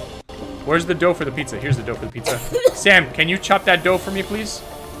 Where's the dough for the pizza? Here's the dough for the pizza. Sam, can you chop that dough for me, please?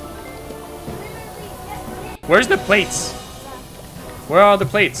 Where's the plates? Where are all the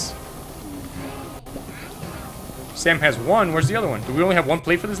plates? Sam has one. Where's the other one? Do we only have one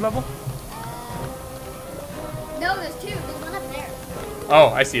plate for this level? No, there's 2. There's one up there. Oh,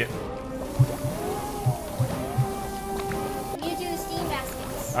 I see it. We need to do the steam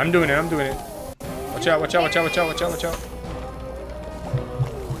baskets. I'm doing it. Watch out.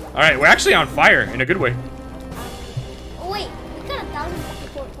 Alright, we're actually on fire in a good way. Oh, wait. We got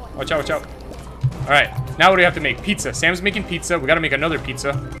 1,054 points. Watch out. Alright, now what do we have to make? Pizza. Sam's making pizza. We gotta make another pizza.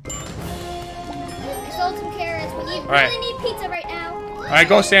 I sold some carrots. We Alright. really need pizza right now. Alright,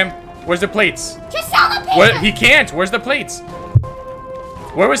 go, Sam. Where's the plates? Just sell the pizza! What? He can't. Where's the plates?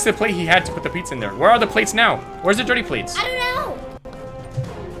 Where was the plate he had to put the pizza in there? Where are the plates now? Where's the dirty plates? I don't know.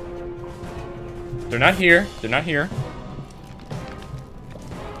 They're not here. They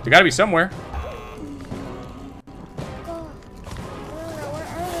gotta be somewhere.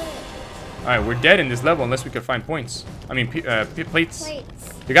 Alright, we're dead in this level unless we can find points. I mean, plates.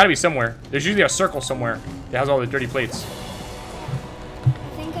 They gotta be somewhere. There's usually a circle somewhere that has all the dirty plates. I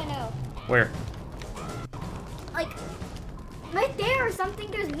think I know. Where? Like, right there or something,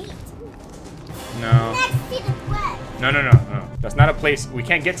 there's meat. No. Next to the bread. No. That's not a place. We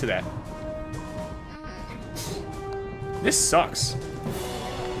can't get to that. This sucks.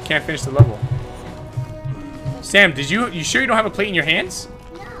 We can't finish the level. Sam, you sure you don't have a plate in your hands?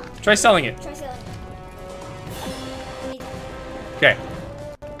 No. Try selling it. Okay.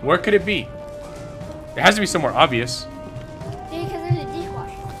 Where could it be? It has to be somewhere obvious. Because there's a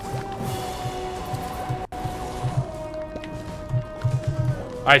dishwasher.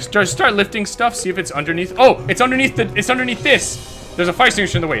 Alright, start lifting stuff. See if it's underneath. Oh, it's underneath this. There's a fire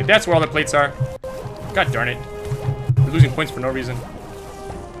extinguisher in the way. That's where all the plates are. God darn it. We're losing points for no reason.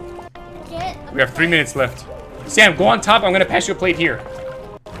 We have 3 minutes left. Sam, go on top. I'm gonna pass you a plate here.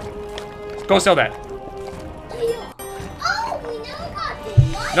 Go sell that.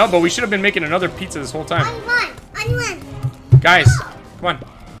 No, but we should have been making another pizza this whole time. Guys, come on.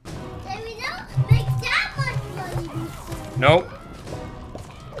 Nope.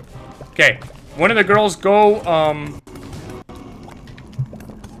 Okay, one of the girls go,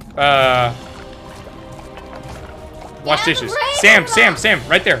 wash dishes. Sam,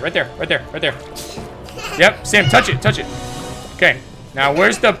 right there. Yep, Sam, touch it. Okay, now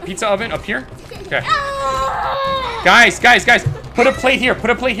where's the pizza oven? Up here? Okay. Guys, put a plate here,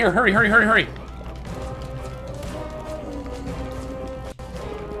 hurry.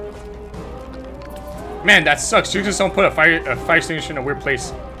 Man, that sucks. You just don't put a fire extinguisher in a weird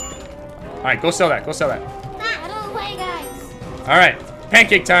place. All right, go sell that. Go sell that. I don't play, guys. All right,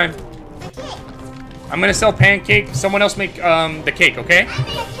 pancake time. I'm gonna sell pancake. Someone else make the cake, okay? I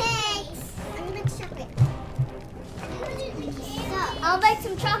make cakes. I'm gonna make chocolate. I'll make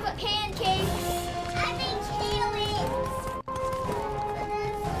some chocolate pancakes. I make cakes.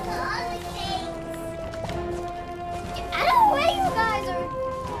 I don't know where you guys are.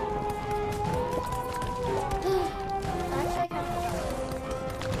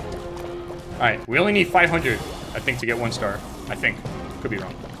 All right, we only need 500, I think, to get 1 star. I think. Could be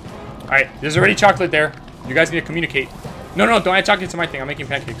wrong. All right, there's already chocolate there. You guys need to communicate. No, don't add chocolate to my thing. I'm making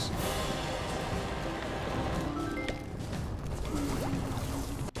pancakes.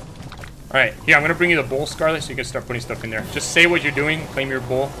 All right, here, I'm gonna bring you the bowl, Scarlet, so you can start putting stuff in there. Just say what you're doing. Claim your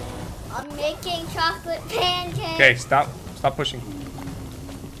bowl. I'm making chocolate pancakes. Okay, stop pushing.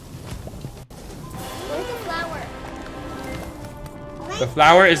 Where's the flour? The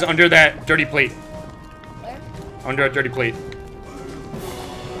flour is under that dirty plate. Where? Under a dirty plate.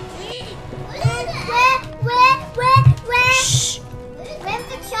 Where? Where's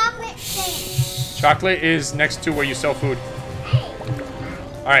the chocolate thing? Chocolate is next to where you sell food.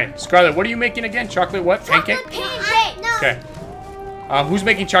 All right, Scarlet, what are you making again? Chocolate what? Pancake? Chocolate pancake. No. Okay. Who's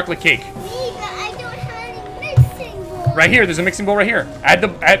making chocolate cake? Me, but I don't have any mixing bowl. Right here. There's a mixing bowl right here.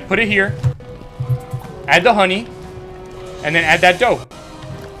 Put it here. Add the honey, and then add that dough.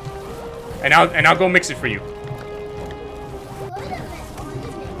 And I'll go mix it for you.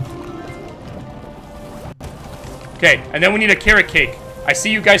 Okay, and then we need a carrot cake. I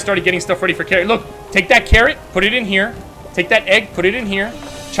see you guys started getting stuff ready for carrot. Look, take that carrot, put it in here. Take that egg, put it in here.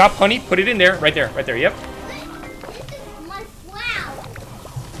 Chop honey, put it in there. Right there, yep. This is my flour.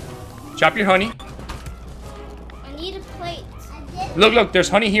 Chop your honey. I need a plate. Look, there's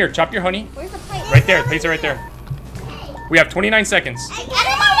honey here. Chop your honey. Where's the plate? Right there, plates are right there. We have 29 seconds.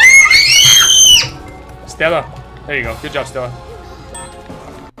 Stella, there you go. Good job, Stella.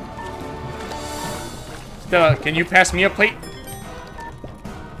 Stella, can you pass me a plate?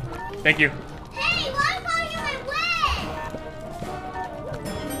 Thank you. Hey, why are you in my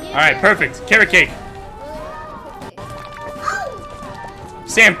way? All right, perfect. Carrot cake. Oh.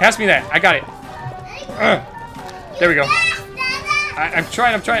 Sam, pass me that. I got it. There we go. I'm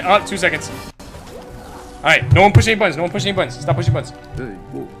trying. Oh, 2 seconds. All right, no one push any buttons. Stop pushing buttons.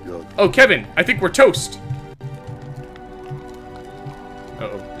 Oh, Kevin, I think we're toast.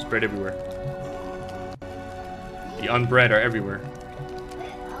 Uh-oh, there's bread everywhere. The unbread are everywhere.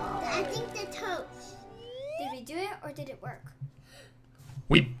 I think the toast. Did we do it or did it work?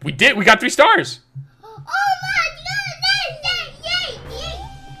 We did. We got 3 stars. Oh my God!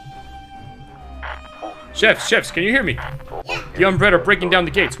 Yay! Chefs, can you hear me? Yeah. The unbread are breaking down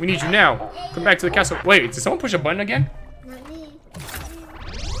the gates. We need you now. Come back to the castle. Wait, did someone push a button again? Not me.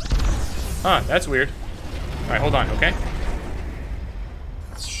 Huh, that's weird. All right, hold on, okay?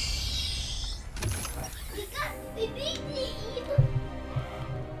 We beat the evil.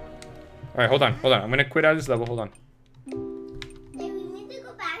 All right, hold on. I'm gonna quit out of this level. Hold on. Hey, we need to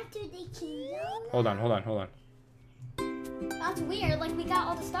go back to the kingdom. Hold on. That's weird. Like we got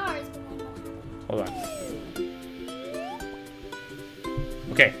all the stars. Hold on.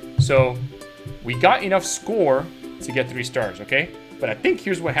 Okay, so we got enough score to get 3 stars, okay? But I think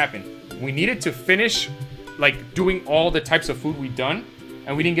here's what happened. We needed to finish, like, doing all the types of food we've done,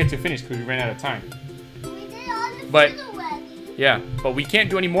 and we didn't get to finish because we ran out of time. We did all the But, food already. yeah, but we can't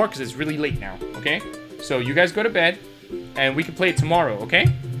do any more because it's really late now, okay? So you guys go to bed, and we can play it tomorrow, okay?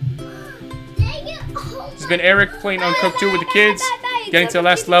 Dang it. Oh This has been Eric playing Uncooked 2 with the kids, getting to the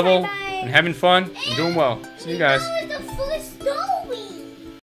last level, and having fun, and doing well. See you guys.